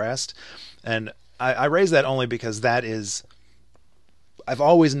expressed. And I raise that only because I've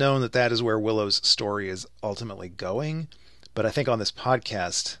always known that is where Willow's story is ultimately going. But I think on this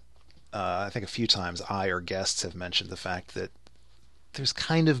podcast, I think a few times I or guests have mentioned the fact that there's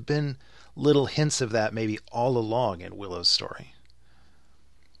kind of been little hints of that maybe all along in Willow's story.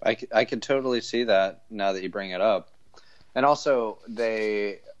 I could totally see that now that you bring it up. And also,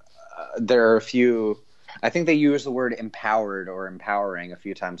 there are a few... I think they use the word empowered or empowering a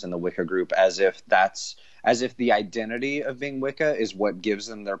few times in the Wicca group as if the identity of being Wicca is what gives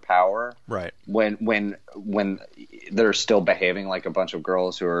them their power. Right. When they're still behaving like a bunch of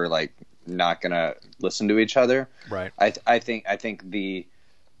girls who are like not gonna listen to each other. Right. I think the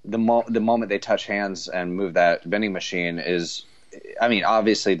moment they touch hands and move that vending machine is, I mean,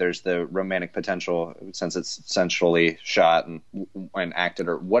 obviously there's the romantic potential since it's sensually shot and acted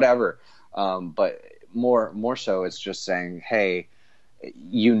or whatever. But more so, it's just saying, hey,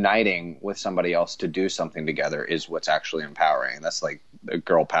 uniting with somebody else to do something together is what's actually empowering. That's like a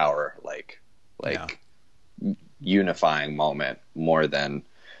girl power, unifying moment more than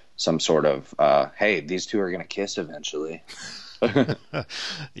some sort of, hey, these two are going to kiss eventually.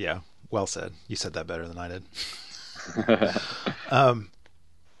 Yeah. Well said. You said that better than I did.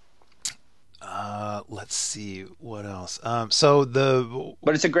 Let's see what else.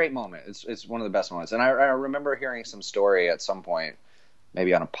 But it's a great moment. It's one of the best moments. And I remember hearing some story at some point,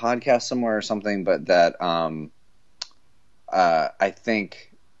 maybe on a podcast somewhere or something, but that I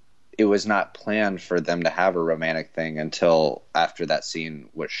think it was not planned for them to have a romantic thing until after that scene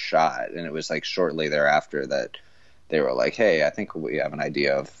was shot, and it was like shortly thereafter that they were like, hey, I think we have an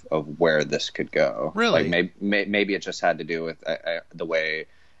idea of where this could go. Really? Like maybe it just had to do with the way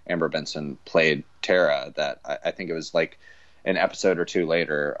Amber Benson played Tara, that I think it was like an episode or two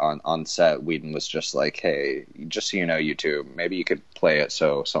later on set, Whedon was just like, hey, just so you know, you two, maybe you could play it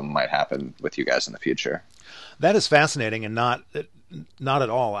so something might happen with you guys in the future. That is fascinating and not at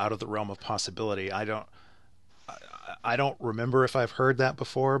all out of the realm of possibility. I don't remember if I've heard that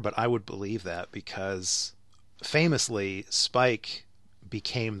before, but I would believe that, because famously Spike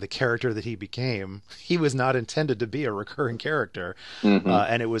became the character that he became. He was not intended to be a recurring character.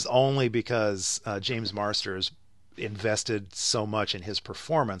 And it was only because James Marsters invested so much in his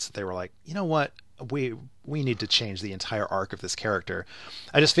performance that they were like, you know what, we need to change the entire arc of this character.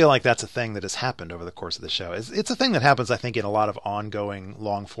 I just feel like that's a thing that has happened over the course of the show. It's a thing that happens, I think, in a lot of ongoing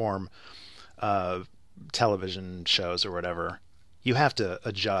long form television shows or whatever. You have to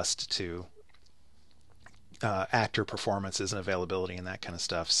adjust to actor performances and availability and that kind of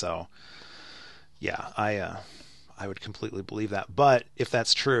stuff. So yeah, I would completely believe that. But if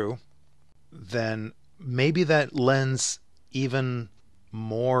that's true, then maybe that lends even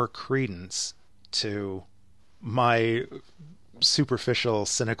more credence to my superficial,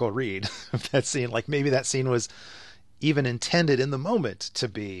 cynical read of that scene. Like, maybe that scene was even intended in the moment to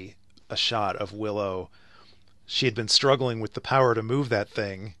be a shot of Willow. She had been struggling with the power to move that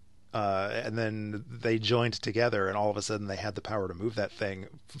thing, and then they joined together, and all of a sudden they had the power to move that thing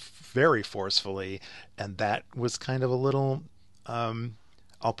very forcefully, and that was kind of a little,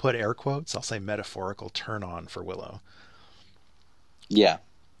 I'll put air quotes, I'll say metaphorical turn on for Willow. Yeah,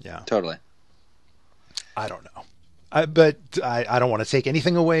 totally. I don't know. But I don't want to take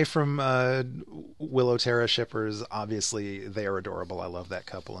anything away from Willow Tara shippers. Obviously, they are adorable. I love that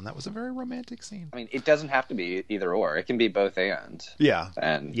couple, and that was a very romantic scene. I mean, it doesn't have to be either or. It can be both and. Yeah.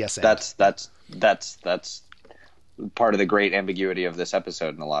 And yes, and. That's part of the great ambiguity of this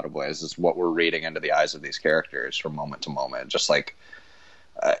episode in a lot of ways, is what we're reading into the eyes of these characters from moment to moment. Just like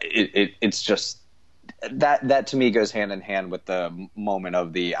it's just that to me goes hand in hand with the moment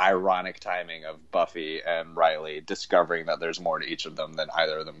of the ironic timing of Buffy and Riley discovering that there's more to each of them than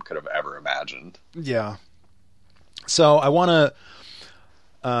either of them could have ever imagined. Yeah. So I want to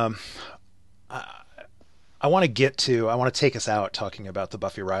take us out talking about the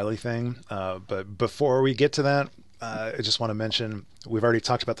Buffy Riley thing. But before we get to that, I just want to mention, we've already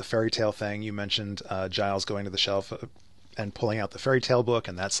talked about the fairy tale thing. You mentioned Giles going to the shelf and pulling out the fairy tale book,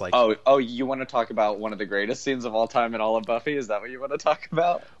 and that's like... Oh, you want to talk about one of the greatest scenes of all time in all of Buffy? Is that what you want to talk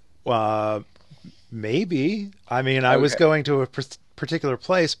about? Maybe. I mean, I was going to a particular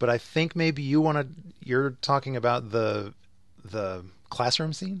place, but I think maybe you're talking about the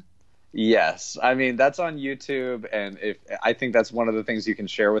classroom scene? Yes. I mean, that's on YouTube, and I think that's one of the things you can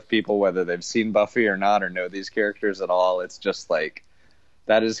share with people, whether they've seen Buffy or not, or know these characters at all. It's just like,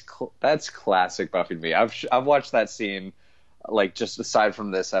 that's classic Buffy to me. I've watched that scene, like, just aside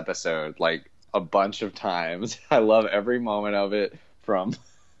from this episode, like, a bunch of times. I love every moment of it, from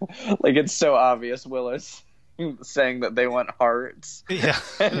like, it's so obvious Willis saying that they want hearts. Yeah.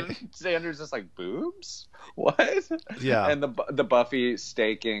 And Xander's just like, boobs? What? Yeah. And the Buffy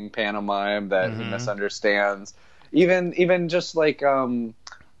staking pantomime that he misunderstands. Even just like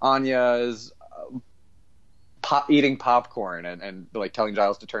Anya is eating popcorn and like telling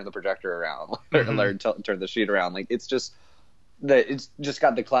Giles to turn the projector around, or turn the sheet around. Like, it's just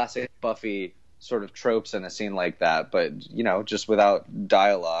got the classic Buffy sort of tropes in a scene like that, but just without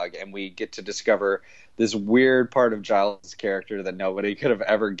dialogue, and we get to discover this weird part of Giles' character that nobody could have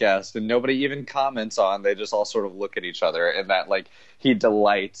ever guessed, and nobody even comments on. They just all sort of look at each other, and that, like, he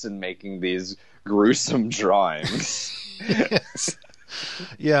delights in making these gruesome drawings. Yes.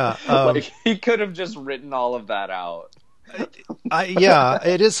 Yeah. Like, he could have just written all of that out. Yeah,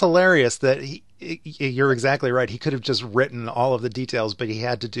 it is hilarious that you're exactly right. He could have just written all of the details, but he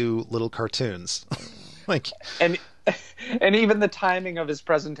had to do little cartoons. Like, and even the timing of his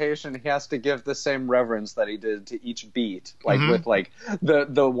presentation, he has to give the same reverence that he did to each beat, like with like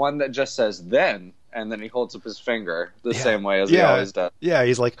the one that just says "then," and then he holds up his finger the same way as he always does. Yeah,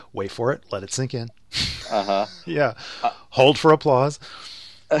 he's like, wait for it, let it sink in. Yeah, hold for applause.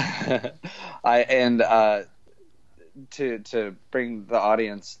 To bring the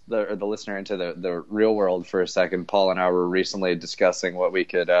audience, or the listener, into the real world for a second, Paul and I were recently discussing what we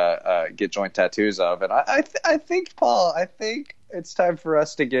could get joint tattoos of, and I think, Paul, it's time for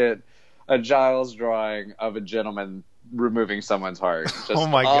us to get a Giles drawing of a gentleman removing someone's heart just Oh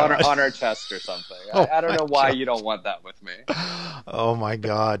my God. on our chest or something. Oh I don't my know why God. you don't want that with me. Oh my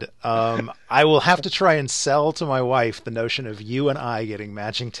God. I will have to try and sell to my wife the notion of you and I getting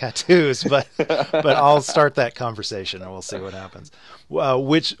matching tattoos, but I'll start that conversation and we'll see what happens.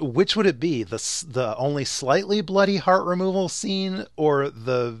 Which would it be? The only slightly bloody heart removal scene, or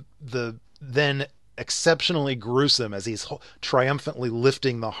the then exceptionally gruesome as he's triumphantly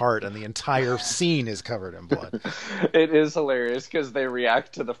lifting the heart and the entire scene is covered in blood? It is hilarious because they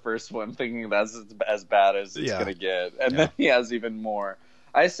react to the first one thinking that's as bad as it's gonna get, and then he has even more.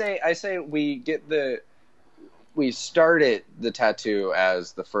 I say we started the tattoo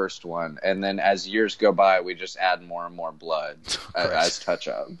as the first one, and then as years go by, we just add more and more blood as touch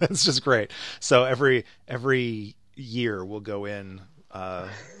up. That's just great. So every year we'll go in.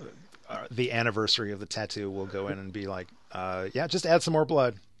 The anniversary of the tattoo, will go in and be like, just add some more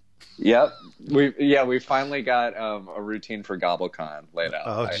blood. Yep. We finally got a routine for GobbleCon laid out.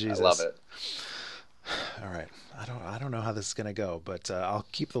 Oh, Jesus. I love it. All right. I don't know how this is going to go, but I'll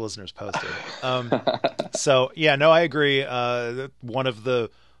keep the listeners posted. I agree. One of the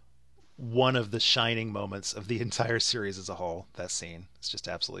shining moments of the entire series as a whole, that scene. It's just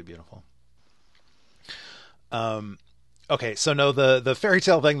absolutely beautiful. Okay, so no, the fairy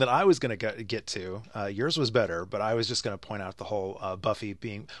tale thing that I was going to get to, yours was better, but I was just going to point out the whole Buffy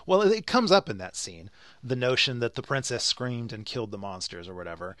being, well, it comes up in that scene, the notion that the princess screamed and killed the monsters or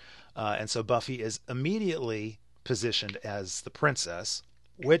whatever, and so Buffy is immediately positioned as the princess,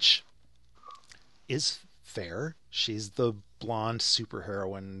 which is fair. She's the blonde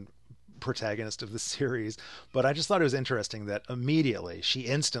superheroine protagonist of the series, but I just thought it was interesting that she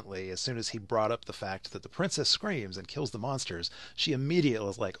instantly, as soon as he brought up the fact that the princess screams and kills the monsters, she immediately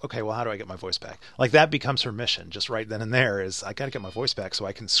was like, okay, well, how do I get my voice back? Like, that becomes her mission just right then and there, is I got to get my voice back so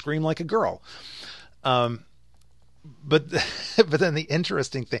I can scream like a girl. But then the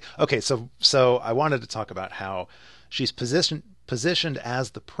interesting thing, okay, so I wanted to talk about how she's positioned as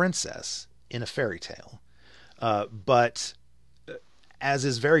the princess in a fairy tale, but as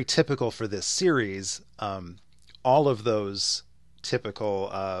is very typical for this series, all of those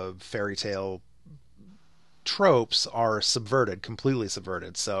typical fairy tale tropes are completely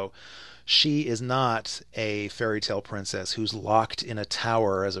subverted. So she is not a fairy tale princess who's locked in a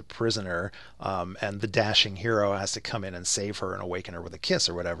tower as a prisoner, and the dashing hero has to come in and save her and awaken her with a kiss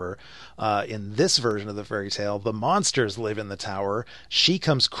or whatever. In this version of the fairy tale, the monsters live in the tower. She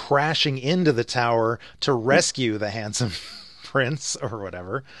comes crashing into the tower to rescue the handsome prince or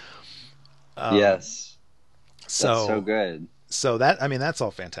whatever. Yes. That's so good. So that's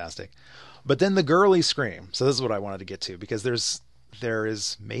all fantastic. But then the girly scream. So this is what I wanted to get to, because there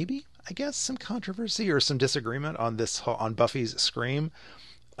is maybe, I guess, some controversy or some disagreement on Buffy's scream.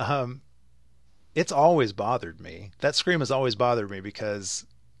 It's always bothered me. That scream has always bothered me because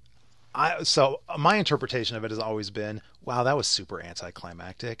my interpretation of it has always been, wow, that was super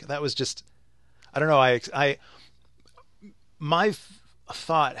anticlimactic. That was just, I don't know. My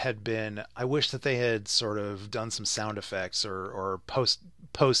thought had been, I wish that they had sort of done some sound effects or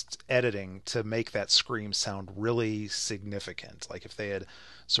post editing to make that scream sound really significant. Like if they had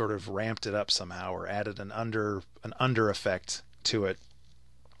sort of ramped it up somehow or added an under effect to it.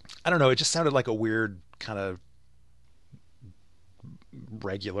 I don't know. It just sounded like a weird kind of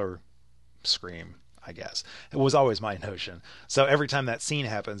regular scream, I guess. It was always my notion. So every time that scene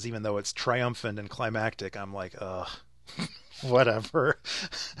happens, even though it's triumphant and climactic, I'm like, ugh. Whatever.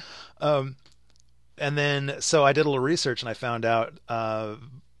 And then, so I did a little research and I found out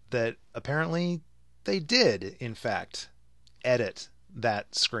that apparently they did, in fact, edit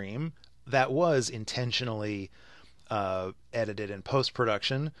that scream. That was intentionally edited in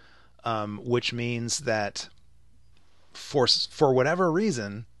post-production, which means that for whatever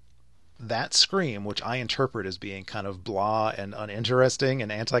reason, that scream, which I interpret as being kind of blah and uninteresting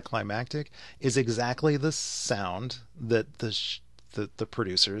and anticlimactic, is exactly the sound that the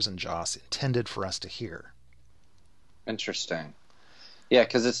producers and Joss intended for us to hear. Interesting. Yeah,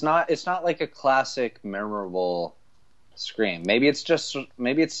 because it's not like a classic, memorable scream. Maybe it's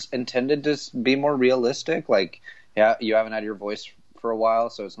intended to be more realistic. Like, yeah, you haven't had your voice for a while,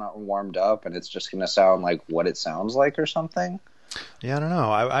 so it's not warmed up, and it's just going to sound like what it sounds like or something. Yeah, I don't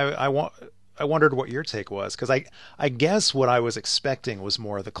know. I wondered what your take was, because I guess what I was expecting was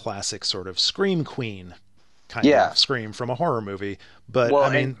more the classic sort of scream queen kind of scream from a horror movie. But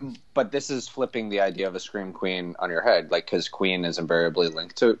but this is flipping the idea of a scream queen on your head, like, because queen is invariably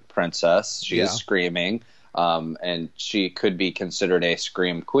linked to princess. She is screaming, and she could be considered a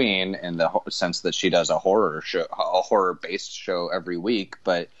scream queen in the sense that she does a horror based show every week,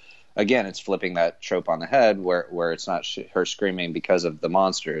 but again, it's flipping that trope on the head where it's not her screaming because of the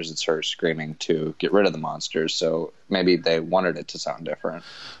monsters, it's her screaming to get rid of the monsters. So maybe they wanted it to sound different.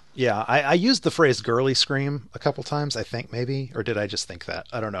 Yeah, I used the phrase "girly scream" a couple times, I think, maybe, or did I just think that?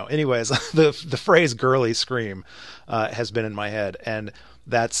 I don't know. Anyways, the phrase "girly scream" has been in my head, and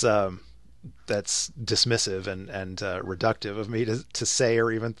that's dismissive and reductive of me to say or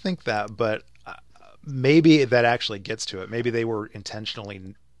even think that. But maybe that actually gets to it. Maybe they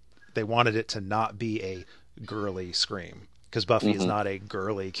wanted it to not be a girly scream because Buffy is not a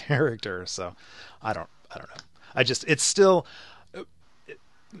girly character. So I don't know. It's still.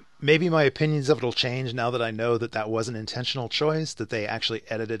 Maybe my opinions of it will change now that I know that was an intentional choice, that they actually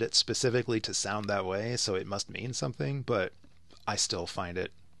edited it specifically to sound that way, so it must mean something, but I still find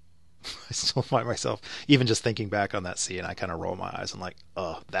myself, even just thinking back on that scene, I kind of roll my eyes and like,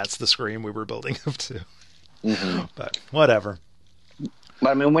 oh, that's the scream we were building up to. But whatever. But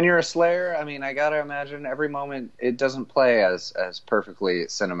I mean, when you're a Slayer, I mean, I gotta imagine every moment it doesn't play as perfectly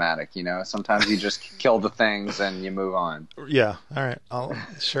cinematic. You know, sometimes you just kill the things and you move on. Yeah, all right, I'll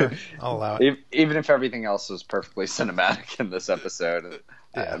allow it. Even if everything else was perfectly cinematic in this episode,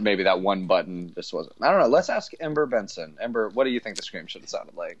 maybe that one button just wasn't. I don't know. Let's ask Ember Benson. Ember, what do you think the scream should have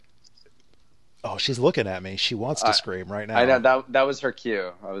sounded like? Oh, she's looking at me. She wants to scream right now. I know that was her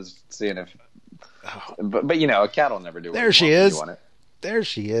cue. I was seeing if, but you know, a cat will never do. What there she is. There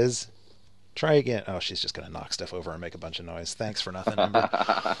she is. Try again. Oh, she's just going to knock stuff over and make a bunch of noise. Thanks for nothing, Ember.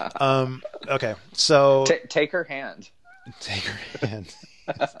 Okay, so... Take her hand. Take her hand.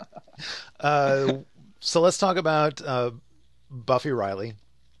 So let's talk about Buffy Riley.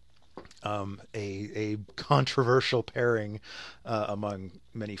 A controversial pairing among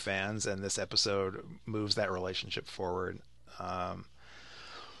many fans, and this episode moves that relationship forward. I'll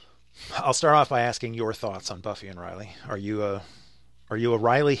start off by asking your thoughts on Buffy and Riley. Are you a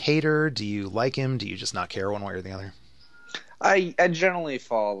Riley hater? Do you like him? Do you just not care one way or the other? I generally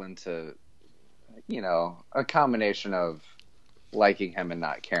fall into, you know, a combination of liking him and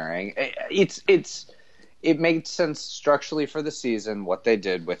not caring. It made sense structurally for the season what they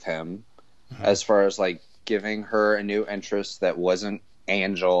did with him, as far as like giving her a new interest that wasn't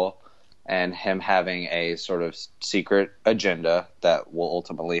Angel, and him having a sort of secret agenda that will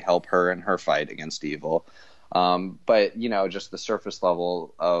ultimately help her in her fight against evil. But, you know, just the surface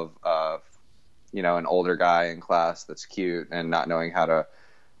level of, you know, an older guy in class that's cute and not knowing how to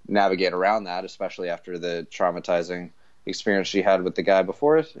navigate around that, especially after the traumatizing experience she had with the guy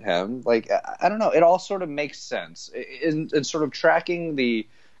before him. Like, I don't know. It all sort of makes sense. In sort of tracking the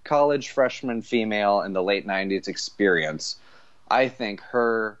college freshman female in the late 90s experience, I think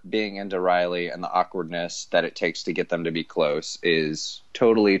her being into Riley and the awkwardness that it takes to get them to be close is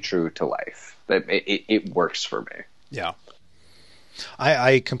totally true to life. It works for me. Yeah.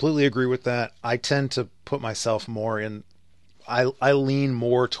 I completely agree with that. I tend to put myself more in, I lean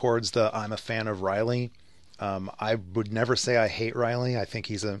more towards I'm a fan of Riley. I would never say I hate Riley. I think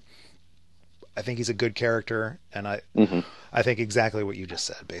he's a good character, and I think exactly what you just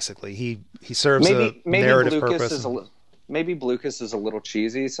said. Basically, he serves a narrative purpose. Maybe Blucas is a little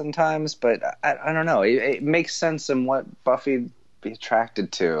cheesy sometimes, but I don't know. It makes sense in what Buffy be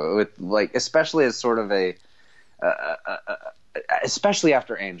attracted to, with like, especially as sort of especially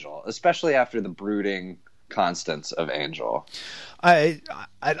after Angel, especially after the brooding constants of Angel. I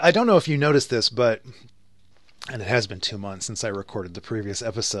don't know if you noticed this, but, and it has been 2 months since I recorded the previous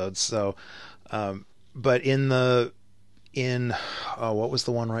episodes. So, but what was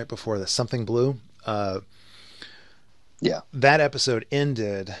the one right before this? Something Blue. Yeah. That episode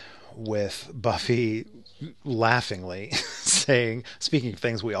ended with Buffy laughingly saying, speaking of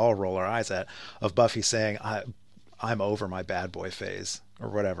things we all roll our eyes at, of Buffy saying, I'm over my bad boy phase, or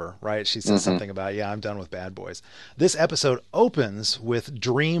whatever, right? She says something about, I'm done with bad boys. This episode opens with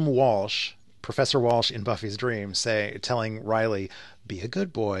Dream Walsh, Professor Walsh in Buffy's dream, telling Riley, be a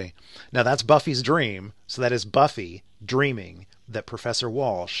good boy. Now that's Buffy's dream, so that is Buffy dreaming that Professor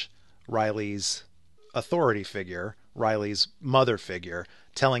Walsh, Riley's authority figure, Riley's mother figure,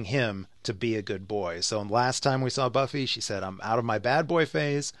 telling him to be a good boy. So last time we saw Buffy, she said, I'm out of my bad boy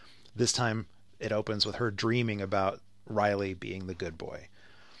phase. This time it opens with her dreaming about Riley being the good boy.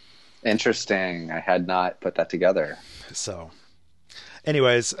 Interesting. I had not put that together. So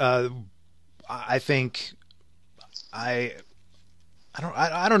anyways, I think I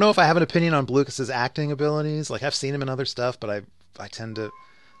don't know if I have an opinion on Blucas's acting abilities. Like, I've seen him in other stuff, but I tend to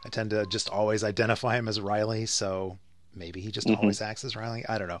just always identify him as Riley, so maybe he just always acts as Riley.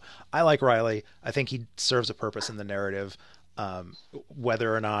 I don't know. I like Riley. I think he serves a purpose in the narrative.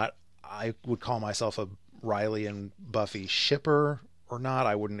 Whether or not I would call myself a Riley and Buffy shipper or not.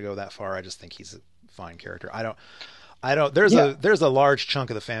 I wouldn't go that far. I just think he's a fine character. There's a large chunk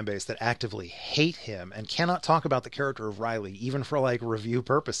of the fan base that actively hate him and cannot talk about the character of Riley, even for like review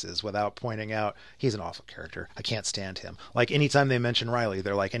purposes, without pointing out he's an awful character. I can't stand him. Like anytime they mention Riley,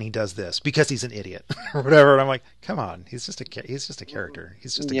 they're like, and he does this because he's an idiot or whatever. And I'm like, come on, he's just a character. He's just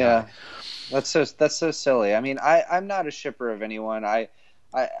a guy. That's so silly. I mean, I'm not a shipper of anyone.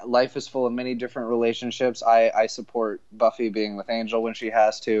 Life is full of many different relationships. I support Buffy being with Angel when she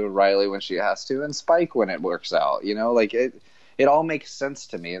has to, Riley when she has to, and Spike when it works out. You know, like it all makes sense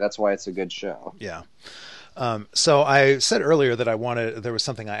to me. That's why it's a good show. Yeah. So I said earlier that there was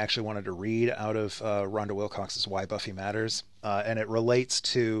something I actually wanted to read out of Rhonda Wilcox's Why Buffy Matters, and it relates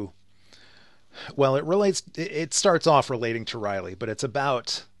to. Well, it starts off relating to Riley, but it's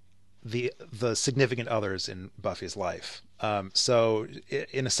about the significant others in Buffy's life. So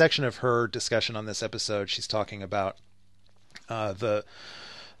in a section of her discussion on this episode, she's talking about the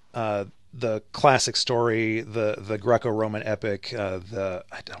classic story, the Greco-Roman epic, I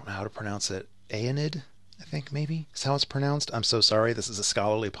don't know how to pronounce it, Aeneid, I think maybe is how it's pronounced. I'm so sorry. This is a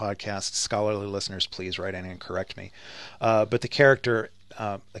scholarly podcast. Scholarly listeners, please write in and correct me. But the character,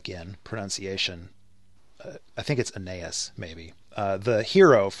 again, pronunciation, I think it's Aeneas, maybe. The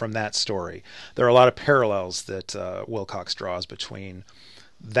hero from that story. There are a lot of parallels that Wilcox draws between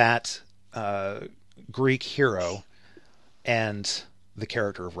that Greek hero and the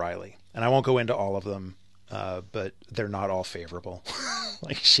character of Riley. And I won't go into all of them, but they're not all favorable.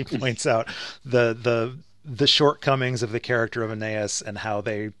 Like she points out the shortcomings of the character of Aeneas and how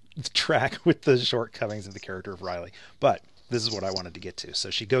they track with the shortcomings of the character of Riley. But this is what I wanted to get to. So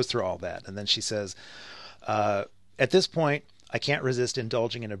she goes through all that, and then she says, at this point, I can't resist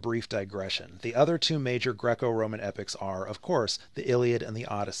indulging in a brief digression. The other two major Greco-Roman epics are, of course, the Iliad and the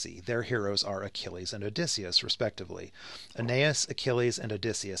Odyssey. Their heroes are Achilles and Odysseus, respectively. Aeneas, Achilles, and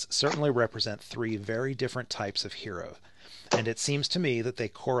Odysseus certainly represent three very different types of hero, and it seems to me that they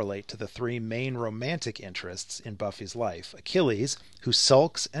correlate to the three main romantic interests in Buffy's life. Achilles, who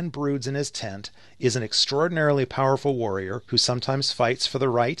sulks and broods in his tent, is an extraordinarily powerful warrior who sometimes fights for the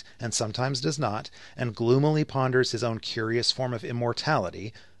right and sometimes does not, and gloomily ponders his own curious form of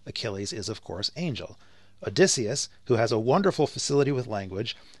immortality. Achilles is, of course, Angel. Odysseus, who has a wonderful facility with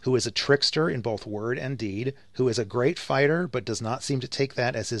language, who is a trickster in both word and deed, who is a great fighter but does not seem to take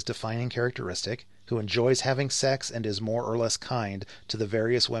that as his defining characteristic, who enjoys having sex and is more or less kind to the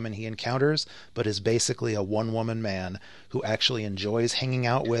various women he encounters, but is basically a one-woman man who actually enjoys hanging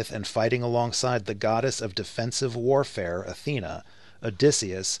out with and fighting alongside the goddess of defensive warfare, Athena.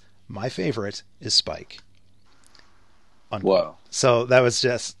 Odysseus, my favorite, is Spike. Unquote. Whoa. So that was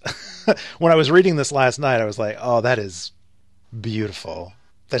just... when I was reading this last night, I was like, oh, that is beautiful.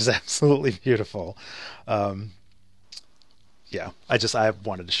 That is absolutely beautiful. Yeah, I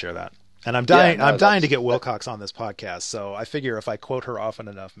wanted to share that. And I'm dying to get Wilcox on this podcast, so I figure if I quote her often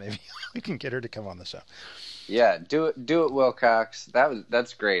enough, maybe we can get her to come on the show. Yeah, do it, Wilcox.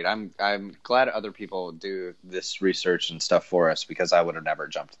 That's great. I'm glad other people do this research and stuff for us, because I would have never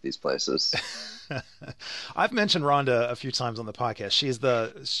jumped to these places. I've mentioned Rhonda a few times on the podcast. She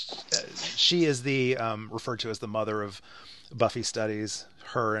is the referred to as the mother of Buffy studies.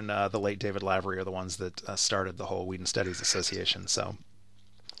 Her and the late David Lavery are the ones that started the whole Whedon Studies Association. So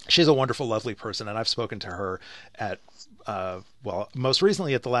she's a wonderful, lovely person, and I've spoken to her at most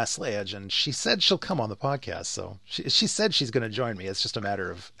recently at the Last Slayage, and she said she'll come on the podcast. So she said she's going to join me. It's just a matter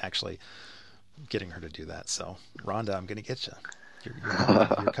of actually getting her to do that. So Rhonda, I'm going to get you. You're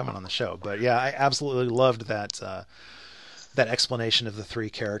coming on the show. But yeah, I absolutely loved that explanation of the three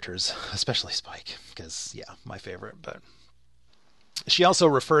characters, especially Spike, because my favorite. But she also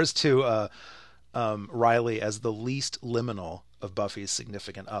refers to Riley as the least liminal of Buffy's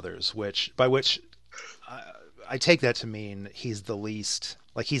significant others, which I take that to mean he's the least,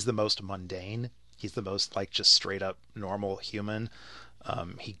 like he's the most mundane. He's the most like just straight up normal human.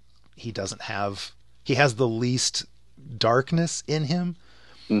 He has the least darkness in him,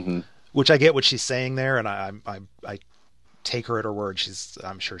 which I get what she's saying there, and I take her at her word.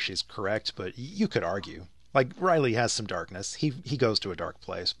 I'm sure she's correct, but you could argue like Riley has some darkness. He goes to a dark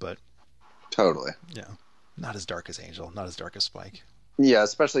place, but totally, not as dark as Angel, not as dark as Spike. Yeah,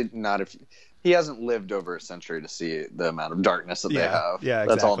 especially not if he hasn't lived over a century to see the amount of darkness that they have. Yeah, exactly.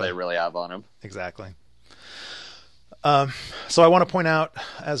 That's all they really have on him. Exactly. So I want to point out,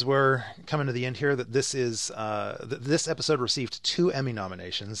 as we're coming to the end here, that this episode received 2 Emmy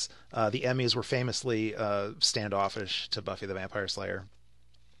nominations. The Emmys were famously standoffish to Buffy the Vampire Slayer.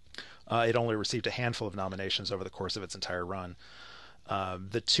 It only received a handful of nominations over the course of its entire run.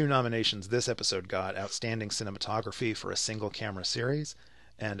 The two nominations this episode got: Outstanding Cinematography for a Single Camera Series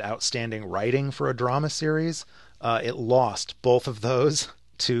and Outstanding Writing for a Drama Series. It lost both of those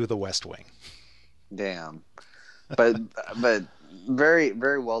to The West Wing. Damn. But very,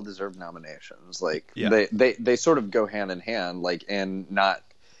 very well deserved nominations. Like Yeah. they sort of go hand in hand. Like, and not.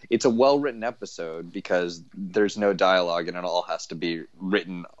 It's a well written episode because there's no dialogue and it all has to be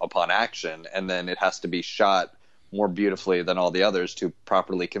written upon action, and then it has to be shot more beautifully than all the others to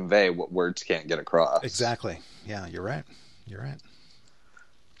properly convey what words can't get across. Exactly. Yeah, you're right. You're right.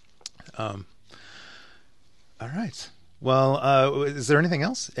 All right. Well, is there anything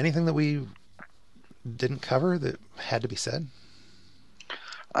else? Anything that we didn't cover that had to be said?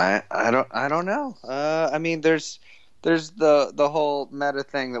 I don't know. I mean, there's the whole meta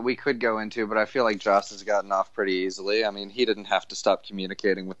thing that we could go into, but I feel like Joss has gotten off pretty easily. I mean, he didn't have to stop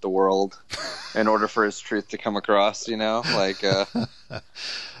communicating with the world in order for his truth to come across, you know? Like,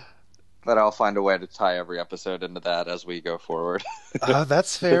 but I'll find a way to tie every episode into that as we go forward.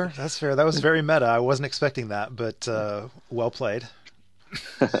 That's fair. That's fair. That was very meta. I wasn't expecting that, but well played.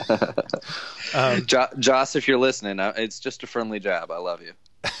 Joss, if you're listening, it's just a friendly jab. I love you.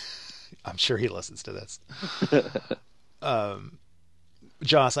 I'm sure he listens to this.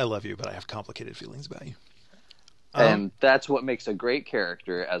 Joss, I love you, but I have complicated feelings about you. And that's what makes a great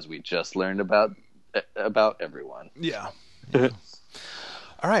character, as we just learned about everyone. Yeah.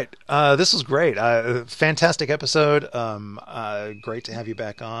 All right. This was great. Fantastic episode. Great to have you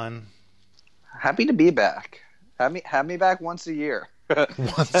back on. Happy to be back. Have me back once a year.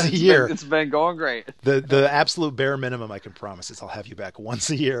 Once a year. It's been going great. The absolute bare minimum I can promise is I'll have you back once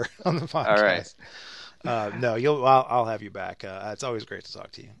a year on the podcast. All right. No, I'll have you back. It's always great to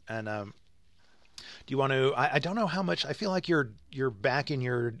talk to you. And do you want to? I don't know how much. I feel like you're back in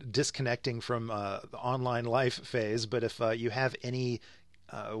your disconnecting from the online life phase. But if you have any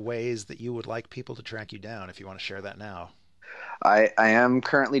ways that you would like people to track you down, if you want to share that now. I am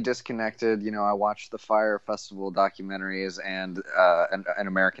currently disconnected. You know, I watched the Fire Festival documentaries and an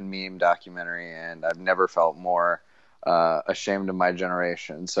American Meme documentary, and I've never felt more ashamed of my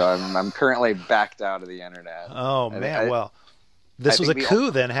generation. So I'm currently backed out of the internet. Oh man, well, this was a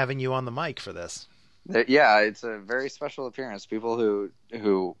coup then, having you on the mic for this. Yeah, it's a very special appearance. People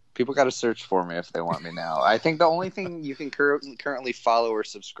people got to search for me if they want me now. I think the only thing you can currently follow or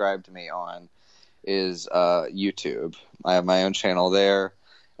subscribe to me on is YouTube. I have my own channel there,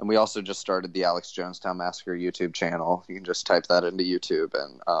 and we also just started the Alex Jonestown Massacre YouTube channel. You can just type that into YouTube,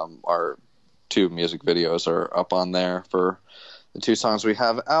 and our 2 music videos are up on there for the 2 songs we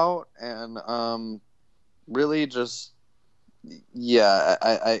have out, and really just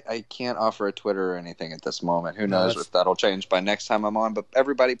I can't offer a Twitter or anything at this moment. Who knows if that'll change by next time I'm on, but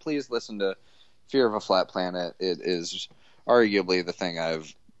everybody please listen to Fear of a Flat Planet. It is arguably the thing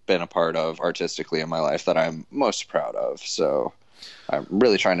I've been a part of artistically in my life that I'm most proud of. So I'm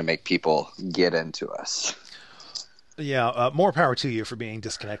really trying to make people get into us. Yeah, more power to you for being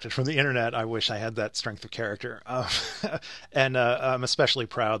disconnected from the internet. I wish I had that strength of character. And I'm especially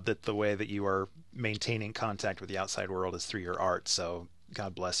proud that the way that you are maintaining contact with the outside world is through your art. So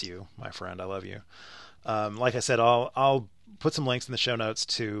God bless you, my friend. I love you. Like I said, I'll put some links in the show notes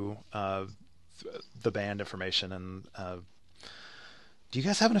to the band information. And do you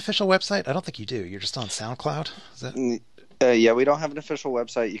guys have an official website? I don't think you do. You're just on SoundCloud? Is that... Yeah, we don't have an official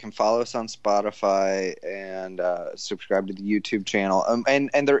website. You can follow us on Spotify and subscribe to the YouTube channel.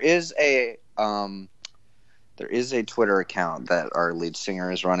 And there is a Twitter account that our lead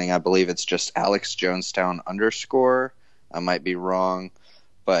singer is running. I believe it's just Alex Jonestown _ I might be wrong,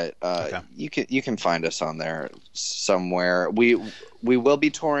 but okay. You can find us on there somewhere. We will be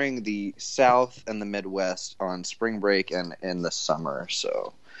touring the South and the Midwest on spring break and in the summer.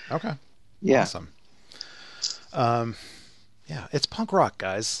 So okay, yeah, awesome. Yeah, it's punk rock,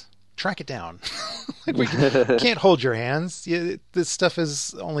 guys. Track it down. We can't hold your hands. This stuff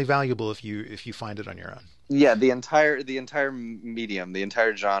is only valuable if you find it on your own. Yeah, the entire medium, the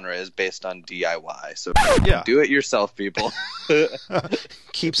entire genre is based on DIY. So yeah, do it yourself, people.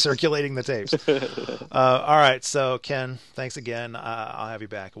 Keep circulating the tapes. All right, so Ken, thanks again. I'll have you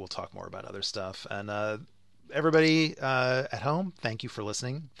back, and we'll talk more about other stuff. And everybody at home, thank you for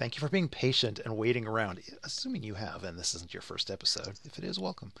listening. Thank you for being patient and waiting around, assuming you have, and this isn't your first episode. If it is,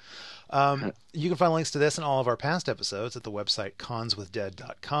 welcome. You can find links to this and all of our past episodes at the website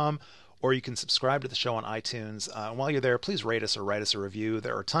conswithdead.com, or you can subscribe to the show on iTunes. And while you're there, please rate us or write us a review.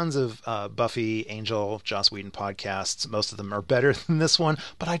 There are tons of Buffy, Angel, Joss Whedon podcasts. Most of them are better than this one,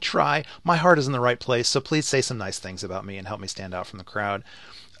 but I try. My heart is in the right place, so please say some nice things about me and help me stand out from the crowd.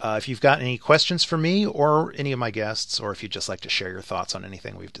 If you've got any questions for me or any of my guests, or if you'd just like to share your thoughts on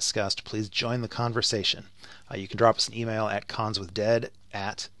anything we've discussed, please join the conversation. You can drop us an email at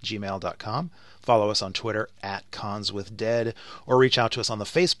conswithdead@gmail.com. Follow us on Twitter @conswithdead, or reach out to us on the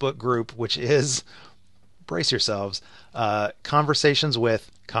Facebook group, which is, brace yourselves, Conversations with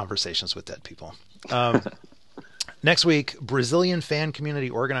Dead People. Next week, Brazilian fan community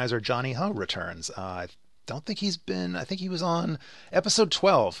organizer Johnny Ho returns. I think he was on episode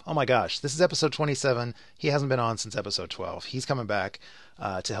 12. Oh my gosh, this is episode 27. He hasn't been on since episode 12. He's coming back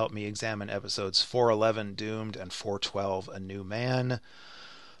to help me examine episodes 411, Doomed, and 412, A New Man.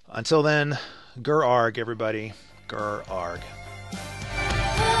 Until then, Gur Arg, everybody. Gur Arg.